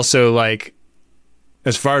he's also like,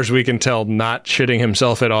 as far as we can tell, not shitting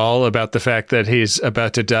himself at all about the fact that he's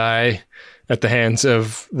about to die at the hands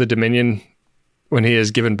of the Dominion when he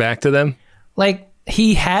is given back to them. Like,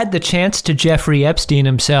 he had the chance to Jeffrey Epstein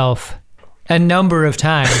himself a number of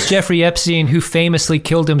times. Jeffrey Epstein, who famously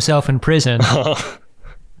killed himself in prison.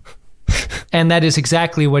 And that is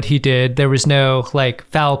exactly what he did. There was no like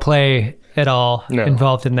foul play at all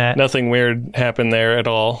involved in that. Nothing weird happened there at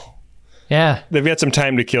all. Yeah. They've got some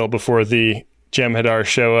time to kill before the Jem'Hadar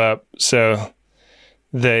show up, so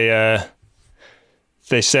they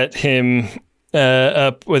set him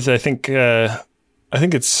up with I think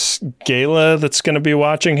it's Gala that's going to be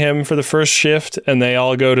watching him for the first shift, and they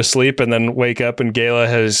all go to sleep and then wake up, and Gala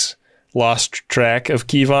has lost track of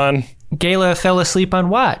Kevon. Gala fell asleep on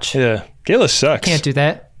watch. Yeah, Gala sucks. Can't do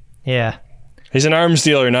that. Yeah. He's an arms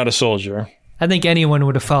dealer, not a soldier. I think anyone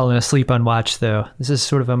would have fallen asleep on watch, though. This is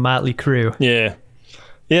sort of a motley crew. Yeah.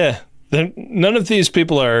 Yeah. None of these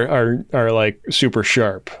people are like super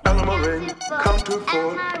sharp. Come to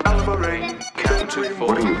Fort. Come to Fort.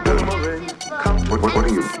 What are you doing? What are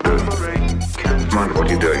you doing? Come on, what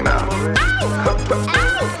are you doing now?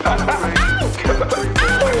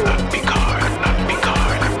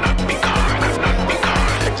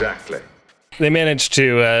 Exactly. They managed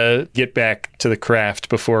to get back to the craft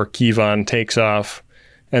before Kevon takes off,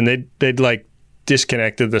 and they'd like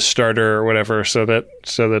disconnected the starter or whatever so that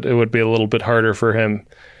it would be a little bit harder for him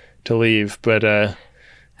to leave. But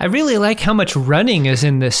I really like how much running is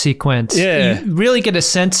in this sequence. Yeah. You really get a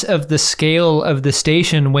sense of the scale of the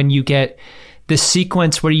station when you get this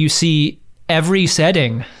sequence where you see every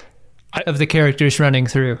setting of the characters running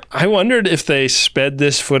through. I wondered if they sped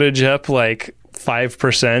this footage up like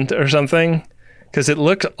 5% or something, because it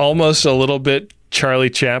looked almost a little bit Charlie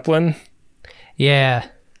Chaplin. Yeah.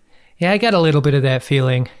 Yeah, I got a little bit of that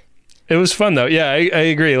feeling. It was fun, though. Yeah, I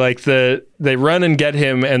agree. Like, they run and get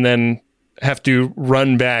him and then have to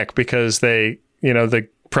run back because the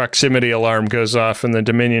proximity alarm goes off and the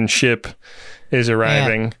Dominion ship is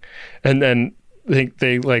arriving. Yeah. And then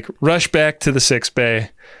they like rush back to the sick bay.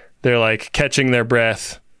 They're like catching their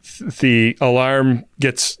breath. The alarm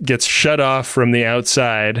gets shut off from the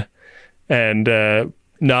outside, and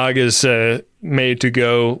Nog is made to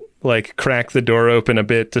go like crack the door open a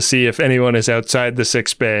bit to see if anyone is outside the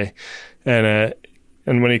sick bay, and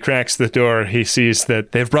when he cracks the door, he sees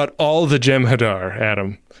that they've brought all the Jem'Hadar at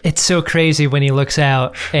him. It's so crazy when he looks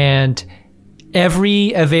out, and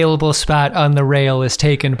every available spot on the rail is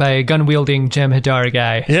taken by a gun-wielding Jem'Hadar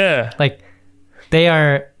guy. Yeah, like they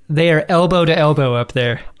are elbow to elbow up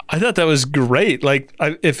there. I thought that was great. Like,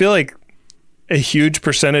 I feel like a huge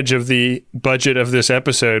percentage of the budget of this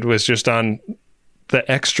episode was just on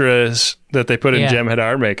the extras that they put in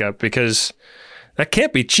Jem'Hadar makeup, because that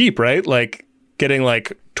can't be cheap, right? Like, getting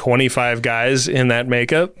like 25 guys in that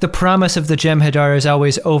makeup. The promise of the Jem'Hadar is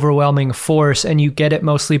always overwhelming force, and you get it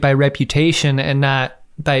mostly by reputation and not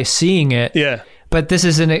by seeing it. Yeah. But this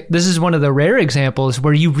is one of the rare examples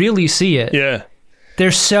where you really see it. Yeah.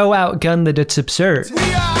 They're so outgunned that it's absurd. We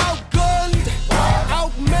are outgunned,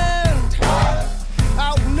 outmanned,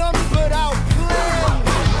 outnumbered,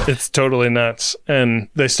 outplanned. It's totally nuts. And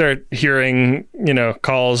they start hearing,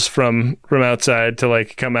 calls from outside to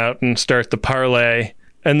like come out and start the parlay.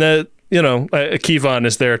 And Kevon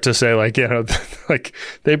is there to say like, like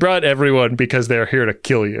they brought everyone because they're here to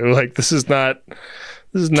kill you. Like, this is not.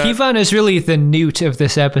 Kevon is really the newt of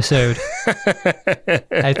this episode,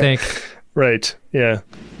 I think. Right, yeah.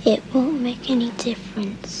 It won't make any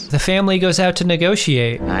difference. The family goes out to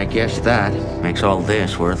negotiate. I guess that makes all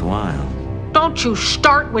this worthwhile. Don't you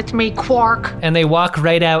start with me, Quark. And they walk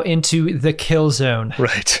right out into the kill zone.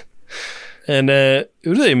 Right. And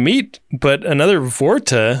who do they meet but another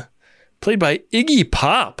Vorta, played by Iggy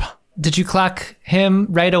Pop. Did you clock him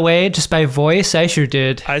right away just by voice? I sure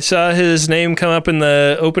did. I saw his name come up in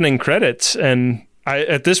the opening credits, and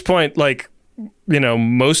at this point, like,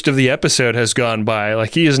 most of the episode has gone by.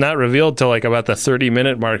 Like, he is not revealed till like about the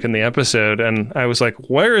 30-minute mark in the episode. And I was like,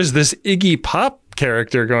 where is this Iggy Pop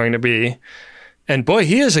character going to be? And boy,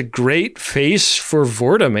 he has a great face for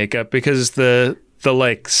Vorta makeup, because the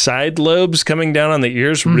like side lobes coming down on the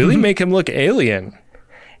ears really make him look alien.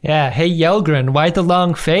 Yeah. Hey, Yelgren, why the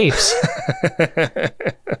long face?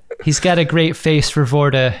 He's got a great face for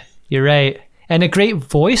Vorta. You're right. And a great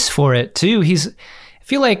voice for it too. I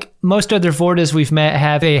feel like most other Vortas we've met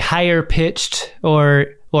have a higher pitched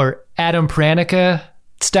or Adam Pranica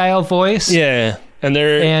style voice. Yeah, and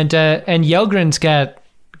Yelgren's got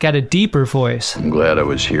a deeper voice. I'm glad I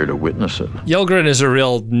was here to witness it. Yelgren is a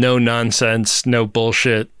real no nonsense, no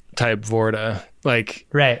bullshit type Vorta. Like,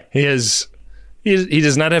 right. He does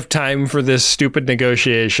not have time for this stupid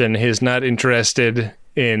negotiation. He's not interested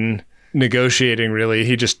in negotiating really.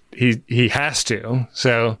 He has to.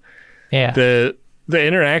 So yeah. The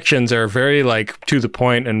interactions are very like to the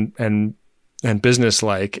point and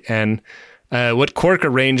businesslike. And what Quark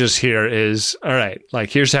arranges here is, all right, like,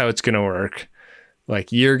 here's how it's going to work.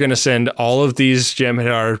 Like, you're going to send all of these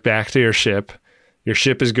Jem'Hadar back to your ship. Your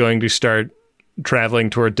ship is going to start traveling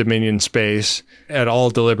toward Dominion space at all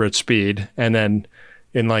deliberate speed. And then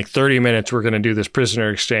in like 30 minutes, we're going to do this prisoner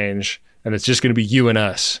exchange, and it's just going to be you and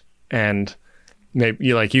us. And maybe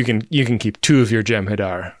you can keep 2 of your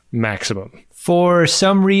Jem'Hadar maximum. For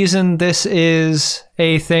some reason, this is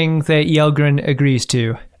a thing that Yelgren agrees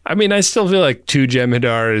to. I mean, I still feel like 2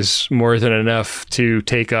 Jem'Hadar is more than enough to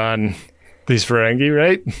take on these Ferengi,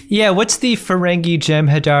 right? Yeah, what's the Ferengi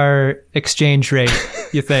Jem'Hadar exchange rate,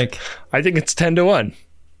 you think? I think it's 10-1.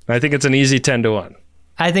 I think it's an easy 10-1.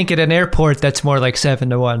 I think at an airport, that's more like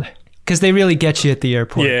 7-1. Because they really get you at the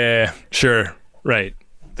airport. Yeah, sure. Right.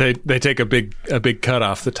 They take a big cut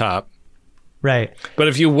off the top. Right. But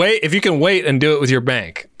if you can wait and do it with your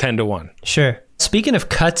bank, 10-1. Sure. Speaking of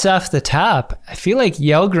cuts off the top, I feel like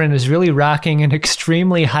Yelgren is really rocking an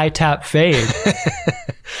extremely high top fade.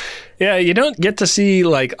 Yeah, you don't get to see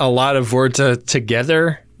like a lot of Vorta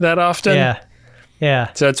together that often.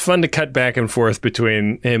 Yeah. So it's fun to cut back and forth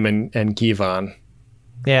between him and Kivon.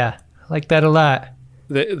 Yeah, I like that a lot.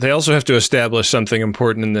 They also have to establish something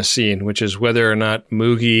important in this scene, which is whether or not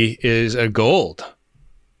Moogie is a gold.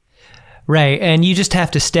 Right, and you just have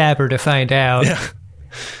to stab her to find out. Yeah.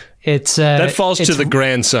 It's that falls to the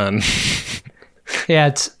grandson.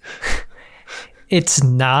 Yeah, it's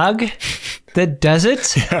Nog that does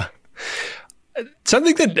it. Yeah.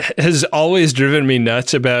 Something that has always driven me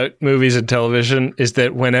nuts about movies and television is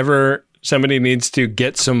that whenever somebody needs to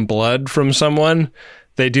get some blood from someone,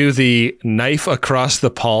 they do the knife across the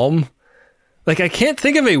palm. Like, I can't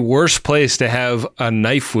think of a worse place to have a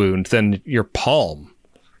knife wound than your palm.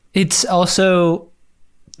 It's also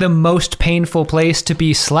the most painful place to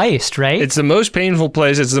be sliced, right? It's the most painful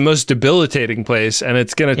place. It's the most debilitating place. And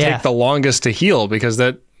it's going to take the longest to heal because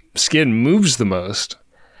that skin moves the most.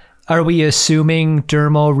 Are we assuming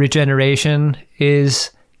dermal regeneration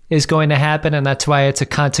is going to happen, and that's why it's a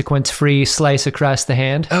consequence-free slice across the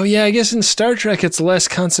hand? Oh, yeah, I guess in Star Trek it's less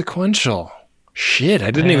consequential. Shit,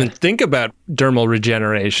 I didn't even think about dermal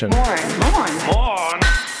regeneration. Morn.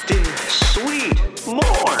 Dear sweet.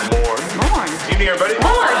 Morn. You near, buddy?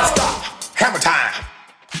 Stop. Hammer time.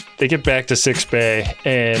 They get back to 6 Bay,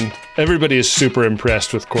 and everybody is super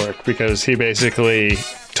impressed with Quark because he basically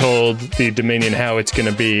told the Dominion how it's going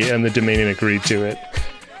to be, and the Dominion agreed to it.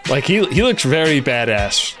 Like, he looks very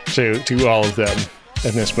badass to all of them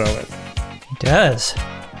in this moment. He does.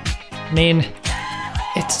 I mean,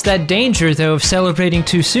 it's that danger, though, of celebrating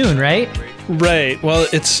too soon, right? Right. Well,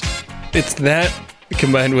 it's that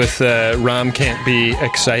combined with Rom can't be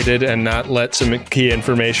excited and not let some key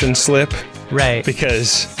information slip. Right.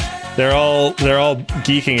 Because they're all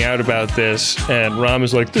geeking out about this, and Rom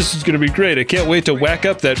is like, this is going to be great. I can't wait to whack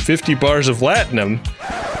up that 50 bars of latinum.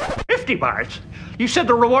 50 bars? You said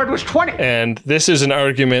the reward was 20. And this is an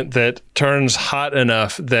argument that turns hot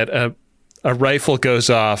enough that a rifle goes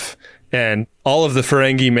off, and all of the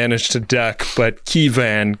Ferengi manage to duck, but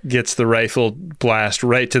Kivon gets the rifle blast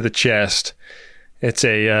right to the chest. It's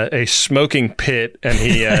a smoking pit, and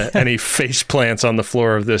he face plants on the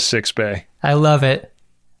floor of this 6 Bay. I love it.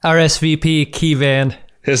 RSVP Kivon.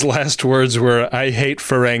 His last words were, "I hate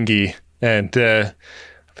Ferengi," and I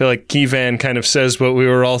feel like Kivon kind of says what we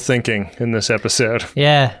were all thinking in this episode.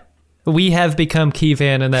 Yeah, we have become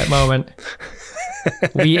Kivon in that moment.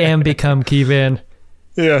 We am become Kivon.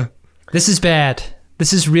 Yeah. This is bad.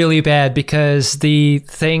 This is really bad because the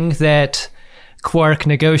thing that Quark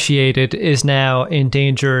negotiated is now in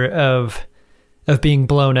danger of being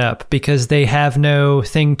blown up because they have no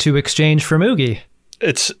thing to exchange for Moogie.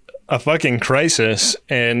 It's a fucking crisis,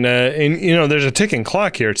 and you know, there's a ticking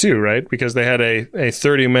clock here too, right? Because they had a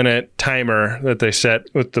 30-minute timer that they set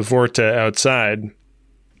with the Vorta outside,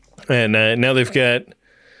 and now they've got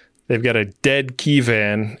a dead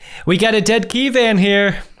Kivon. We got a dead Kivon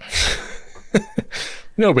here.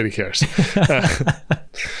 Nobody cares.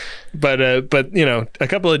 But you know, a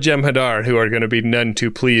couple of Jem'Hadar who are going to be none too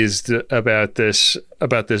pleased about this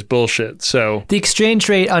bullshit. So the exchange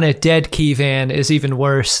rate on a dead Kivon is even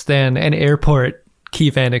worse than an airport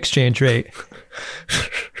Kivon exchange rate.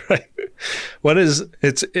 Right. What is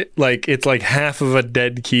it's like half of a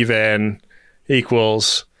dead Kivon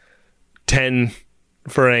equals 10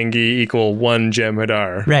 Ferengi equal 1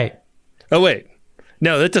 Jem'Hadar. Right. Oh wait,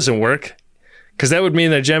 no, that doesn't work. Because that would mean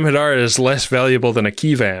that Jem'Hadar is less valuable than a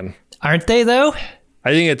Kivon. Aren't they, though? I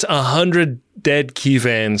think it's 100 dead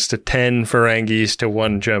Kivons to 10 Ferengis to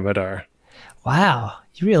 1 Jem'Hadar. Wow.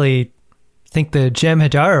 You really think the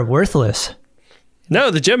Jem'Hadar are worthless? No,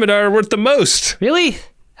 the Jem'Hadar are worth the most. Really?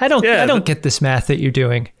 I don't get this math that you're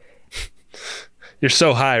doing. You're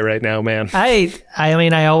so high right now, man. I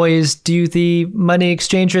mean, I always do the money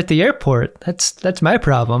exchanger at the airport. That's my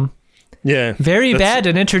problem. Yeah. Very bad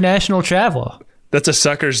in international travel. That's a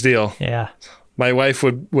sucker's deal. Yeah. My wife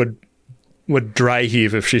would dry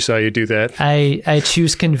heave if she saw you do that. I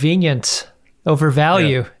choose convenience over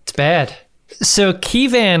value. Yeah. It's bad. So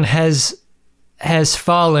Keevan has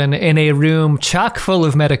fallen in a room chock full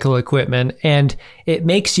of medical equipment, and it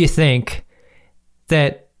makes you think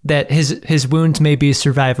that his wounds may be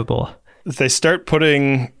survivable. They start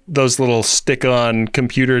putting those little stick-on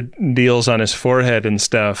computer deals on his forehead and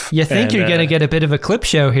stuff. You think you're going to get a bit of a clip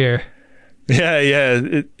show here.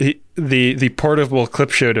 Yeah. The portable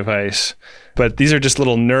clip show device. But these are just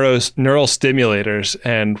little neural stimulators.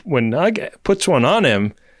 And when Nog puts one on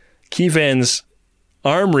him, Keevan's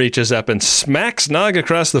arm reaches up and smacks Nog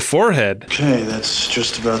across the forehead. Okay, that's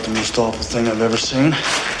just about the most awful thing I've ever seen.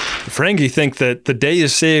 The Ferengi think that the day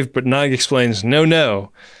is saved, but Nog explains,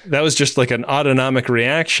 no. That was just like an autonomic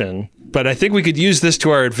reaction. But I think we could use this to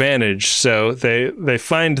our advantage. So they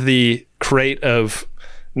find the crate of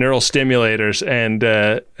neural stimulators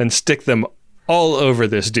and stick them all over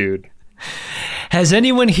this dude. Has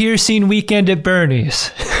anyone here seen Weekend at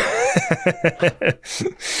Bernie's?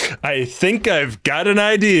 I think I've got an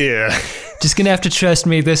idea. Just gonna have to trust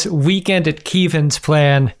me. This Weekend at Keevan's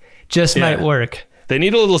plan just might work. They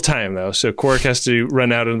need a little time, though, so Quark has to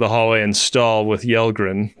run out into the hallway and stall with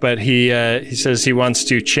Yelgren. But he says he wants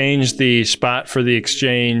to change the spot for the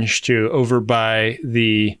exchange to over by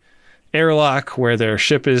the airlock where their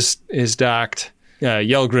ship is docked.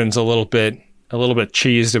 Yelgren's a little bit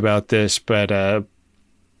cheesed about this, but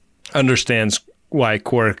understands why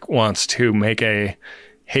Quark wants to make a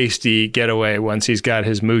hasty getaway once he's got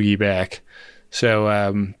his Moogie back.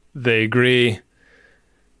 So they agree.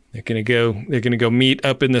 They're gonna go meet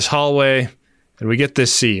up in this hallway, and we get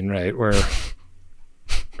this scene right where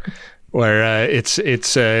it's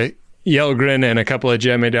Yelgren and a couple of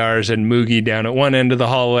Jem'Hadars and Moogie down at one end of the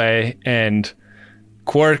hallway, and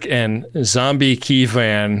Quark and Zombie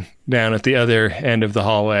Keevan down at the other end of the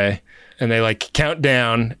hallway, and they like count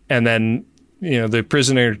down, and then the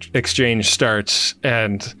prisoner exchange starts,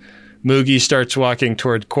 and Moogie starts walking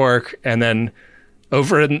toward Quark, and then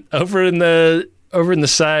over in the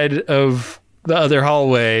side of the other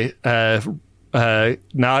hallway,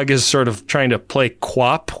 Nog is sort of trying to play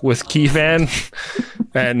quap with Keevan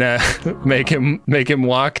and make him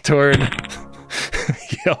walk toward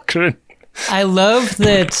Yelgren. I love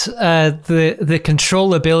that the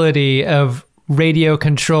controllability of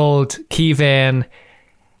radio-controlled Keevan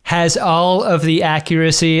has all of the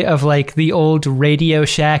accuracy of like the old Radio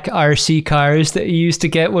Shack RC cars that you used to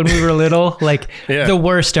get when we were little, like the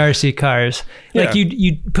worst RC cars. Like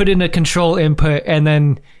you'd put in a control input and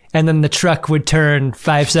then the truck would turn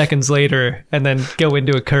 5 seconds later and then go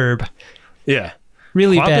into a curb. Yeah.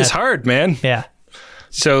 Really Quap bad. is hard, man. Yeah.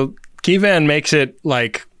 So Keevan makes it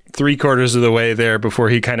like 3/4 of the way there before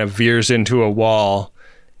he kind of veers into a wall.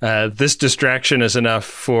 This distraction is enough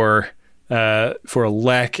for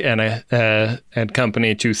Lek and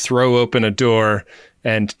company to throw open a door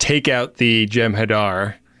and take out the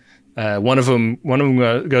Jem'Hadar. One of them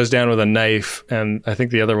goes down with a knife, and I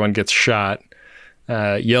think the other one gets shot.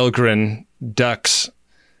 Yelgren ducks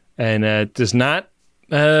and does not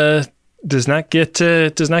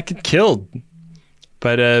get killed,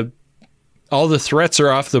 but all the threats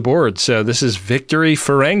are off the board. So this is victory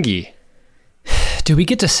Ferengi. Do we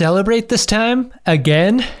get to celebrate this time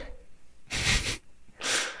again?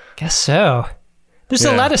 Guess so. There's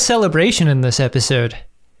a lot of celebration in this episode.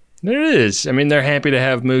 There is. I mean, they're happy to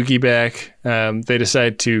have Moogie back. They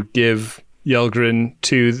decide to give Yelgren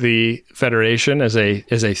to the Federation as a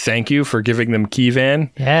thank you for giving them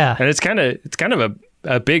Keevan. Yeah, and it's kind of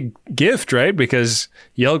a big gift, right? Because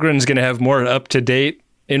Yelgren's going to have more up to date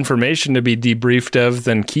information to be debriefed of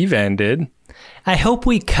than Keevan did. I hope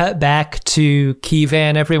we cut back to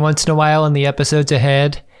Keevan every once in a while in the episodes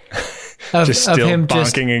ahead. Of him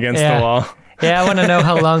bonking against the wall. Yeah, I want to know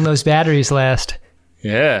how long those batteries last.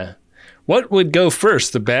 Yeah. What would go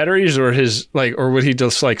first, the batteries or or would he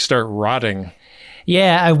just like start rotting?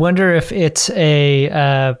 Yeah, I wonder if it's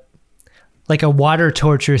a water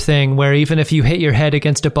torture thing where even if you hit your head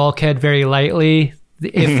against a bulkhead very lightly,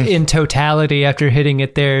 if in totality after hitting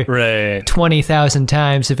it there 20,000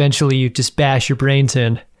 times, eventually you just bash your brains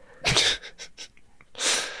in.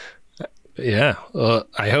 Yeah,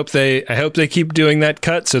 I hope they keep doing that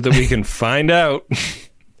cut so that we can find out.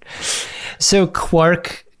 So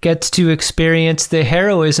Quark gets to experience the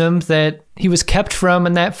heroism that he was kept from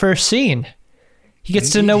in that first scene. He gets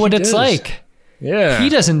to know what it's like. Yeah. He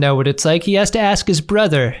doesn't know what it's like. He has to ask his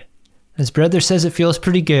brother. His brother says it feels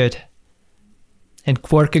pretty good. And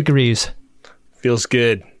Quark agrees. Feels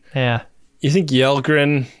good. Yeah. You think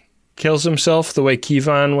Yelgren kills himself the way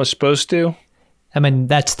Kevon was supposed to? I mean,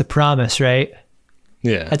 that's the promise, right?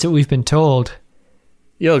 Yeah. That's what we've been told.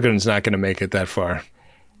 Yelgren's not going to make it that far.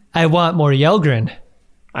 I want more Yelgren.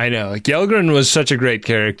 I know. Like, Yelgren was such a great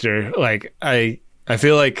character. Like, I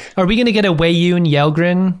feel like... Are we going to get a Wei-Yun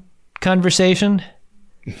Yelgren conversation?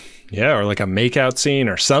 Yeah, or like a makeout scene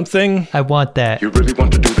or something. I want that. You really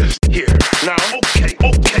want to do this? Here, now, okay,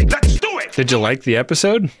 let's do it! Did you like the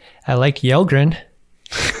episode? I like Yelgren.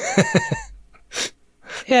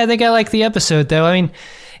 Yeah, I think I like the episode, though. I mean,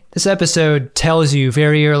 this episode tells you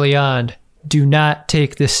very early on, do not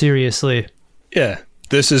take this seriously. Yeah,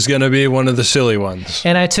 this is going to be one of the silly ones.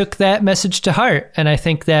 And I took that message to heart, and I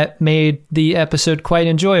think that made the episode quite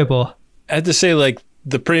enjoyable. I had to say, like,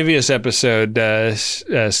 the previous episode,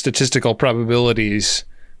 Statistical Probabilities,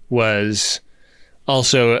 was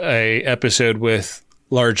also a episode with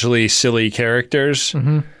largely silly characters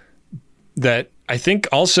that I think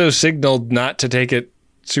also signaled not to take it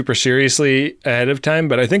super seriously ahead of time,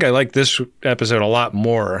 but I think I like this episode a lot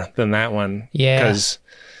more than that one. Yeah. Because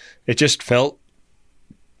it just felt,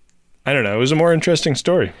 I don't know, it was a more interesting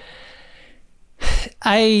story.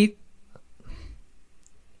 I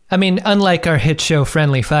mean, unlike our hit show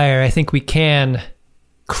Friendly Fire, I think we can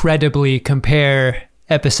credibly compare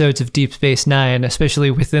episodes of Deep Space Nine,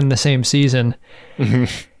 especially within the same season.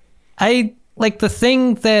 I like the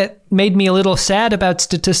thing that made me a little sad about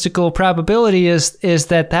Statistical Probability is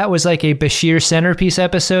that was like a Bashir centerpiece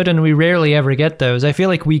episode, and we rarely ever get those. I feel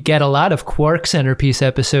like we get a lot of Quark centerpiece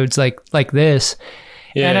episodes like this.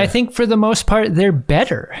 Yeah. And I think for the most part, they're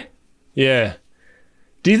better. Yeah.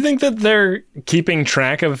 Do you think that they're keeping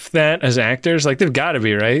track of that as actors? Like, they've got to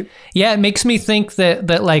be, right? Yeah, it makes me think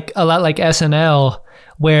that like a lot like SNL,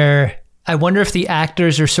 where I wonder if the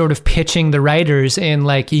actors are sort of pitching the writers in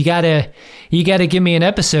like, you gotta give me an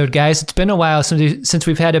episode, guys. It's been a while since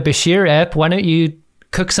we've had a Bashir ep. Why don't you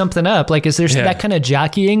cook something up? Like, is there that kind of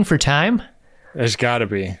jockeying for time? There's got to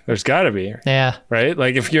be. Yeah. Right?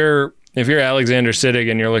 Like, if you're Alexander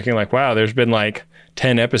Siddig and you're looking like, wow, there's been like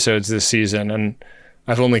 10 episodes this season, and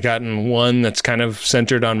I've only gotten one that's kind of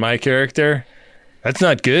centered on my character. That's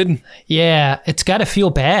not good. Yeah, it's got to feel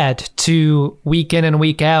bad to week in and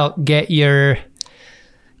week out get in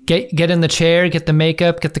the chair, get the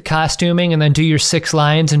makeup, get the costuming, and then do your 6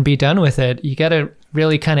 lines and be done with it. You got to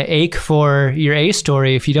really kind of ache for your A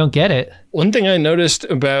story if you don't get it. One thing I noticed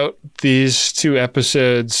about these two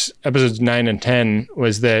episodes 9 and 10,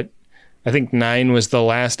 was that I think 9 was the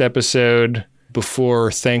last episode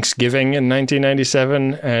before Thanksgiving in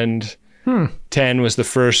 1997, and 10 was the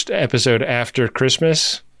first episode after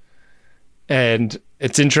Christmas. And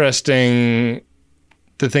it's interesting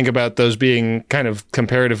to think about those being kind of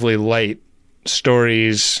comparatively light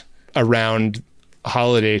stories around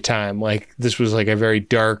holiday time. Like, this was like a very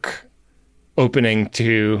dark opening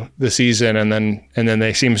to the season, and then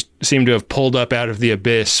they seem to have pulled up out of the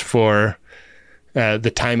abyss for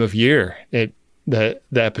the time of year the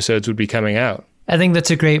episodes would be coming out. I think that's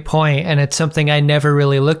a great point, and it's something I never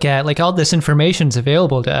really look at. Like, all this information's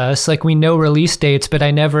available to us. Like, we know release dates, but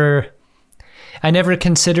I never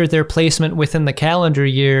considered their placement within the calendar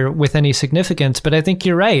year with any significance. But I think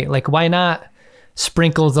you're right. Like, why not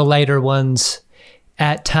sprinkle the lighter ones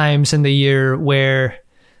at times in the year where,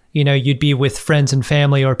 you know, you'd be with friends and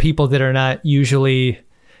family or people that are not usually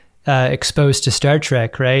exposed to Star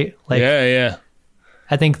Trek, right? Like, yeah.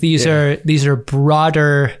 I think these are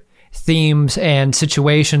broader themes and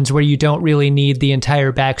situations where you don't really need the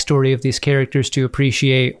entire backstory of these characters to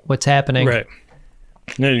appreciate what's happening. Right.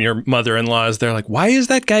 And then your mother-in-law is there like, why is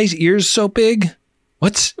that guy's ears so big?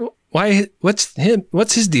 What's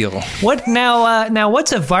his deal? What now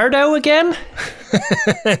what's a Vardo again?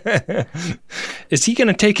 Is he going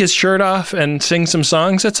to take his shirt off and sing some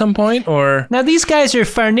songs at some point, or? Now these guys are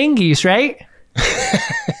Farningis, right?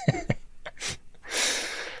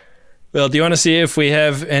 Well, do you want to see if we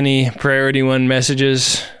have any Priority 1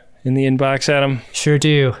 messages in the inbox, Adam? Sure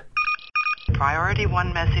do. Priority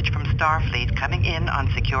 1 message from Starfleet coming in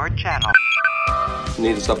on secured channel.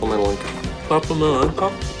 Need a supplemental income. Supplemental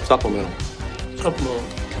income? Supplemental.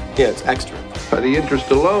 Yeah, it's extra. The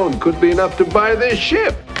interest alone could be enough to buy this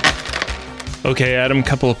ship. Okay, Adam,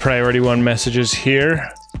 couple of Priority 1 messages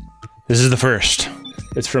here. This is the first.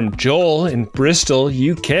 It's from Joel in Bristol,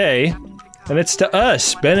 UK. And it's to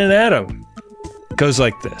us, Ben and Adam. It goes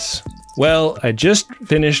like this. Well, I just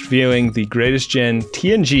finished viewing the Greatest Gen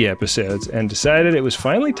TNG episodes and decided it was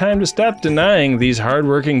finally time to stop denying these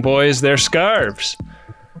hardworking boys their scarves.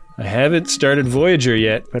 I haven't started Voyager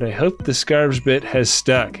yet, but I hope the scarves bit has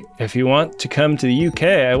stuck. If you want to come to the UK,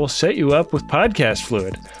 I will set you up with podcast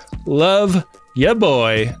fluid. Love, ya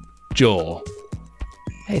boy, Joel.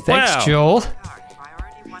 Hey, thanks, Wow. Joel.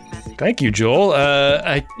 Thank you, Joel.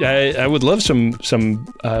 I would love some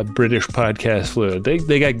British podcast fluid.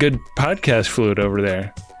 They got good podcast fluid over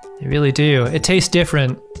there. They really do. It tastes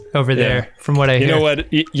different over there from what I hear.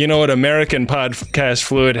 You know what American podcast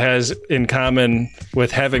fluid has in common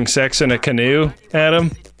with having sex in a canoe,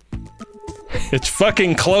 Adam? It's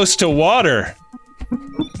fucking close to water.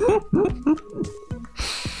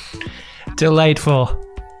 Delightful.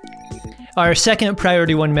 Our second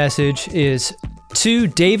Priority 1 message is to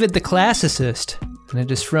David the Classicist, and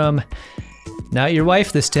it is from not your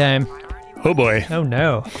wife this time. Oh boy. Oh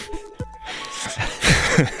no.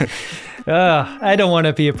 I don't want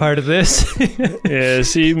to be a part of this. Yeah,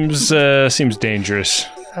 seems dangerous.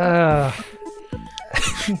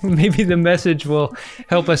 Maybe the message will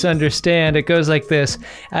help us understand. It goes like this.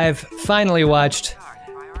 I've finally watched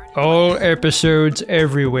all episodes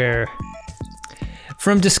everywhere.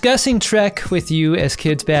 From discussing Trek with you as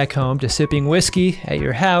kids back home, to sipping whiskey at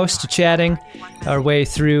your house, to chatting our way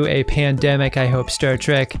through a pandemic, I hope Star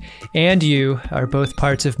Trek and you are both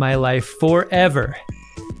parts of my life forever.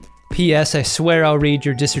 P.S. I swear I'll read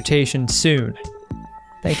your dissertation soon.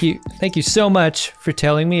 Thank you so much for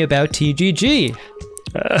telling me about TGG.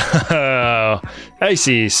 Oh, I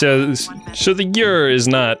see. So the your is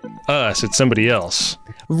not us, it's somebody else.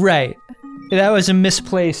 Right. That was a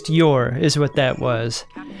misplaced your, is what that was.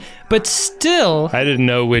 But still... I didn't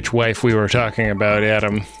know which wife we were talking about,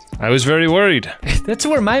 Adam. I was very worried. That's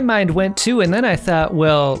where my mind went too, and then I thought,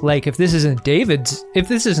 well, like, if this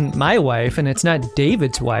isn't my wife, and it's not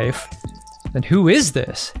David's wife, then who is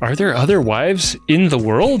this? Are there other wives in the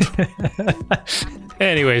world?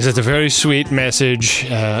 Anyways, it's a very sweet message.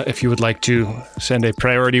 If you would like to send a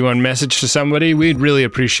Priority 1 message to somebody, we'd really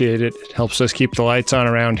appreciate it. It helps us keep the lights on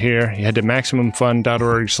around here. You head to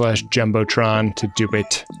MaximumFun.org/Jumbotron to do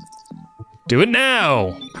it. Do it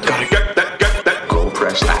now! Gotta get that gold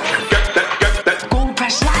press platinum. Get that gold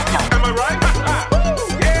press platinum. Am I right?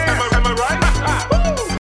 Yeah. Am I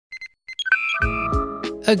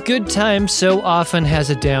right? A good time so often has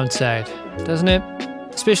a downside, doesn't it?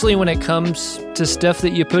 Especially when it comes to stuff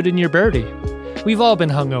that you put in your birdie. We've all been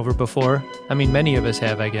hungover before. I mean, many of us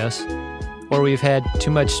have, I guess. Or we've had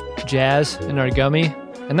too much jazz in our gummy.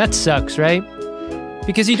 And that sucks, right?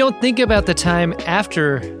 Because you don't think about the time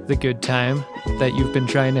after the good time that you've been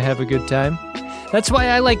trying to have a good time. That's why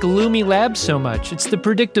I like Lumi Labs so much. It's the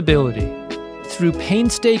predictability. Through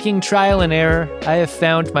painstaking trial and error, I have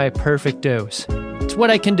found my perfect dose. It's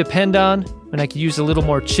what I can depend on when I could use a little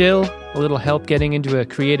more chill, a little help getting into a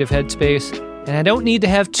creative headspace, and I don't need to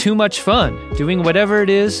have too much fun doing whatever it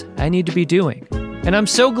is I need to be doing. And I'm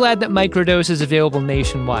so glad that Microdose is available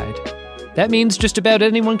nationwide. That means just about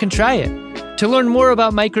anyone can try it. To learn more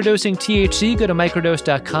about microdosing THC, go to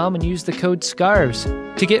microdose.com and use the code SCARVES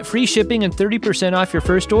to get free shipping and 30% off your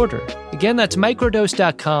first order. Again, that's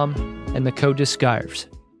microdose.com and the code is SCARVES.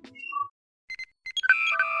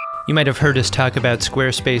 You might have heard us talk about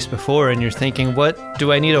Squarespace before and you're thinking, what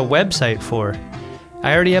do I need a website for?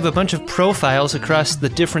 I already have a bunch of profiles across the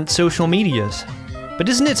different social medias. But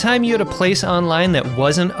isn't it time you had a place online that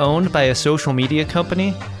wasn't owned by a social media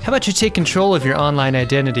company? How about you take control of your online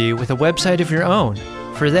identity with a website of your own?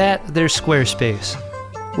 For that, there's Squarespace.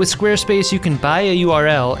 With Squarespace, you can buy a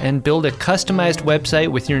URL and build a customized website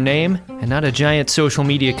with your name and not a giant social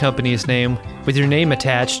media company's name with your name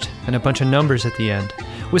attached and a bunch of numbers at the end.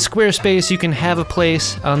 With Squarespace, you can have a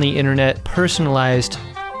place on the internet personalized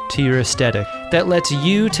to your aesthetic that lets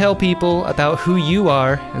you tell people about who you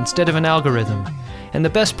are instead of an algorithm. And the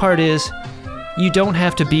best part is, you don't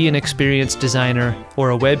have to be an experienced designer or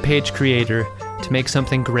a web page creator to make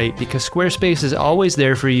something great because Squarespace is always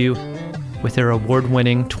there for you with their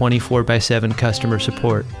award-winning 24/7 customer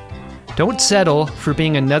support. Don't settle for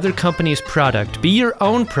being another company's product. Be your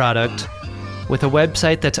own product with a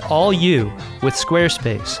website that's all you with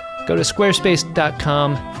Squarespace. Go to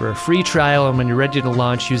squarespace.com for a free trial, and when you're ready to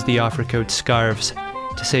launch, use the offer code SCARVES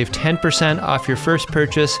to save 10% off your first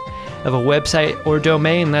purchase of a website or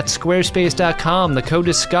domain. That's squarespace.com. The code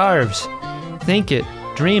is SCARVES. Think it,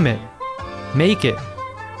 dream it, make it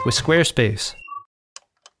with Squarespace.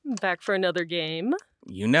 Back for another game.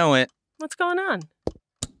 You know it. What's going on?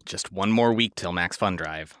 Just one more week till Max Fun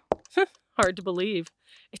Drive. Hard to believe.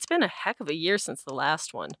 It's been a heck of a year since the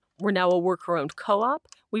last one. We're now a worker-owned co-op.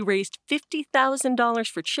 We raised $50,000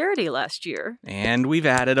 for charity last year. And we've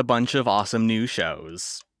added a bunch of awesome new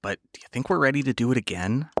shows. But do you think we're ready to do it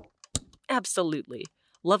again? Absolutely.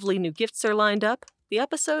 Lovely new gifts are lined up. The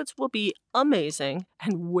episodes will be amazing,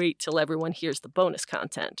 and wait till everyone hears the bonus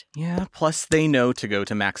content. Yeah, plus they know to go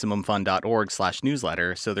to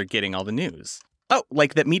MaximumFun.org/newsletter, so they're getting all the news. Oh,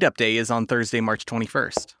 like that meetup day is on Thursday, March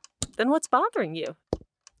 21st. Then what's bothering you?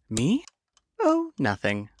 Me? Oh,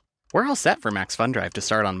 nothing. We're all set for Max Fun Drive to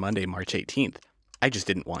start on Monday, March 18th. I just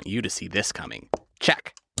didn't want you to see this coming.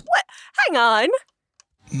 Check. What? Hang on.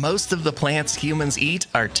 Most of the plants humans eat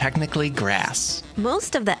are technically grass.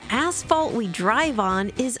 Most of the asphalt we drive on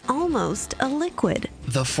is almost a liquid.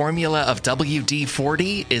 The formula of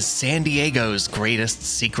WD-40 is San Diego's greatest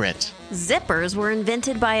secret. Zippers were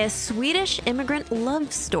invented by a Swedish immigrant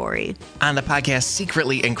love story. On the podcast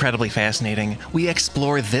Secretly Incredibly Fascinating, we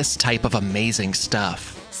explore this type of amazing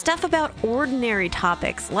stuff. Stuff about ordinary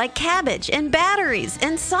topics like cabbage and batteries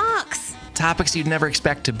and socks. Topics you'd never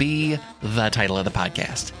expect to be the title of the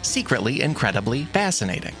podcast. Secretly Incredibly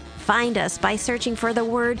Fascinating. Find us by searching for the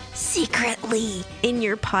word secretly in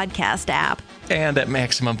your podcast app. And at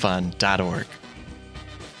MaximumFun.org.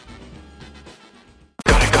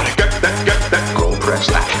 Gold press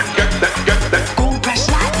platinum. Get that. Gold press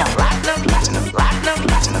platinum. Platinum.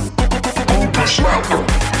 Gold press platinum.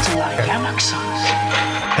 It's like Amazon.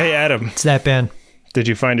 Hey, Adam. It's that, Ben. Did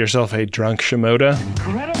you find yourself a drunk Shimoda?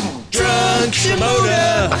 Drunk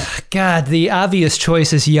Shimoda! God, the obvious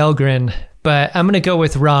choice is Yelgren, but I'm going to go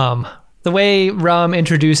with Rom. The way Rom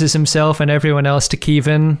introduces himself and everyone else to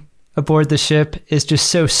Kevin aboard the ship is just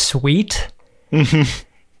so sweet.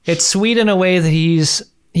 It's sweet in a way that he's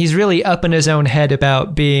really up in his own head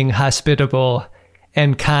about being hospitable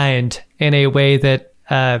and kind in a way that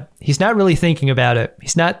he's not really thinking about it.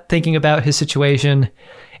 He's not thinking about his situation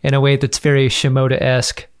in a way that's very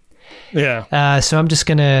Shimoda-esque. Yeah. So I'm just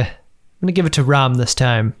gonna give it to Rom this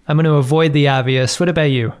time. I'm gonna avoid the obvious. What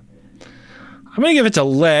about you? I'm gonna give it to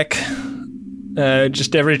Lek.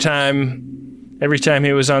 Just every time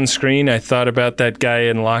he was on screen, I thought about that guy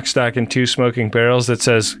in Lock, Stock, and Two Smoking Barrels that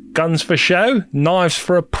says, "Guns for show, knives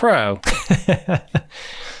for a pro."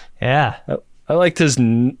 Yeah. I liked his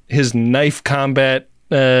knife combat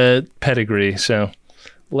pedigree, so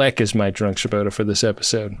Lek is my drunk Shimoda for this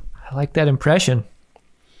episode. I like that impression.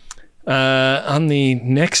 On the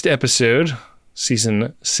next episode,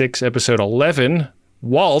 Season 6, Episode 11,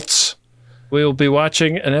 Waltz, we will be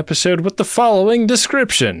watching an episode with the following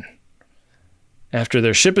description. After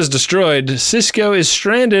their ship is destroyed, Cisco is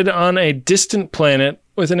stranded on a distant planet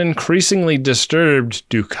with an increasingly disturbed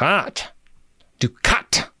Ducat.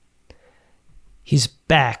 He's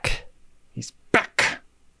back.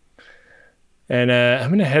 And I'm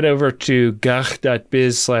going to head over to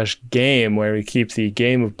gach.biz/game, where we keep the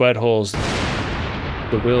game of buttholes,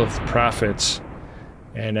 the will of the prophets,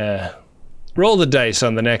 and roll the dice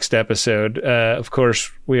on the next episode. Of course,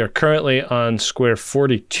 we are currently on square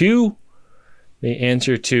 42, the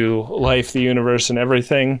answer to life, the universe, and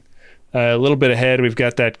everything. A little bit ahead, we've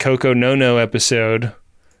got that Coco No-No episode,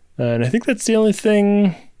 and I think that's the only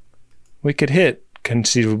thing we could hit,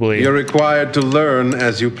 conceivably. You're required to learn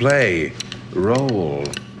as you play. Roll.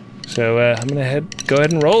 So I'm gonna go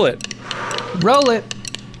ahead and roll it. Roll it.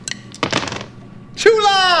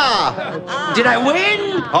 Chula! Did I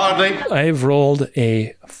win? Hardly. I've rolled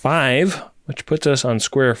a 5, which puts us on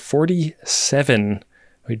square 47.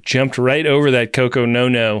 We jumped right over that Coco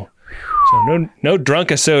No-No. So no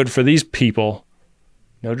drunkisode for these people.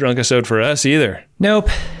 No drunkisode for us either. Nope.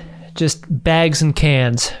 Just bags and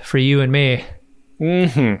cans for you and me.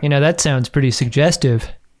 Mm-hmm. You know, that sounds pretty suggestive,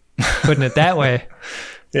 putting it that way.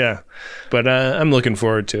 Yeah. But I'm looking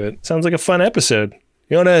forward to it. Sounds like a fun episode.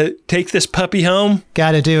 You want to take this puppy home?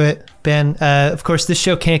 Gotta do it, Ben. Of course, this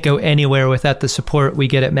show can't go anywhere without the support we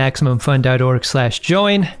get at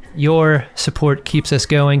MaximumFun.org/join. Your support keeps us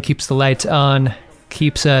going, keeps the lights on,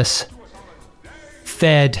 keeps us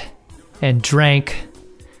fed and drank.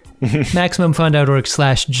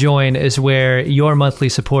 MaximumFun.org/join is where your monthly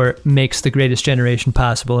support makes the greatest generation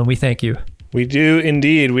possible, and we thank you. We do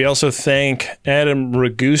indeed. We also thank Adam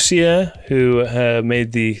Ragusia, who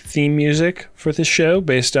made the theme music for this show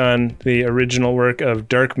based on the original work of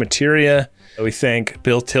Dark Materia. We thank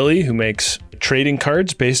Bill Tilley, who makes trading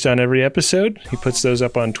cards based on every episode. He puts those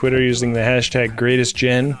up on Twitter using the hashtag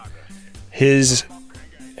GreatestGen. His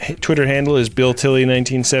Twitter handle is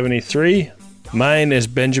BillTilley1973. Mine is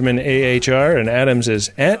Benjamin AHR, and Adam's is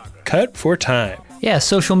 @CutForTime. Yeah,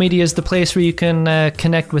 social media is the place where you can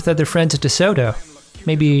connect with other friends at DeSoto.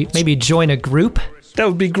 Maybe join a group. That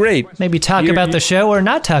would be great. Maybe talk about the show or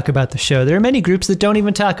not talk about the show. There are many groups that don't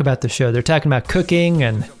even talk about the show. They're talking about cooking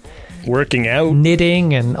and working out,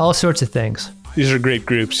 knitting, and all sorts of things. These are great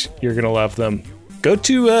groups. You're going to love them. go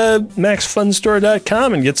to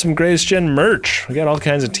maxfunstore.com and get some Greatest Gen merch. We got all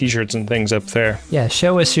kinds of t-shirts and things up there. Yeah,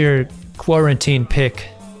 show us your quarantine pic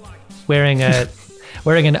wearing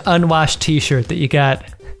an unwashed t-shirt that you got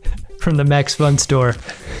from the Max Fun store.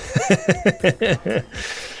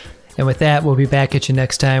 And with that, we'll be back at you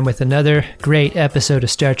next time with another great episode of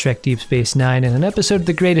Star Trek Deep Space Nine and an episode of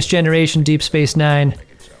The Greatest Generation Deep Space Nine,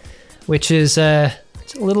 which is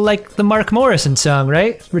it's a little like the Mark Morrison song,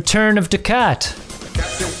 right? Return of Descartes.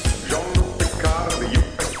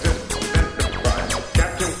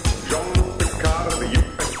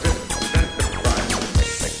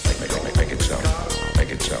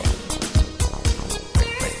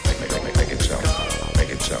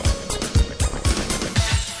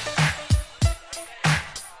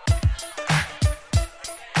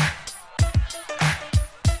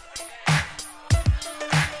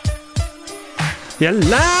 You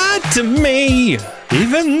lied to me,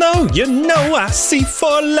 even though you know I see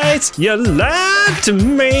 4 lights. You lied to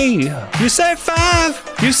me. You say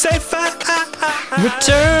 5, you say 5.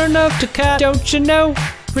 Return of Descartes, don't you know?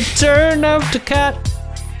 Return of Descartes.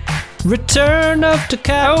 Return of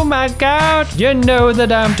Descartes. Oh my God, you know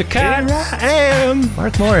that I'm Descartes. Here I am.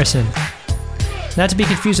 Mark Morrison. Not to be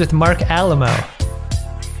confused with Mark Alamo.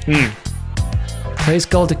 Plays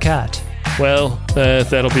Gul Dukat. Well,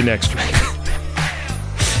 that'll be next week.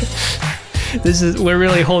 We're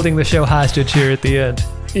really holding the show hostage here at the end.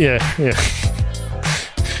 Yeah.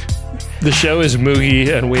 The show is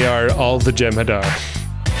Moogie, and we are all the Jem'Hadar.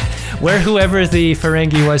 We're whoever the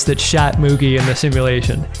Ferengi was that shot Moogie in the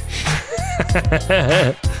simulation.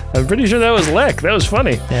 I'm pretty sure that was Lek. That was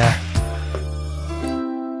funny. Yeah.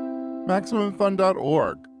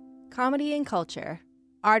 MaximumFun.org. Comedy and culture.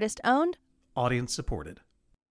 Artist owned. Audience supported.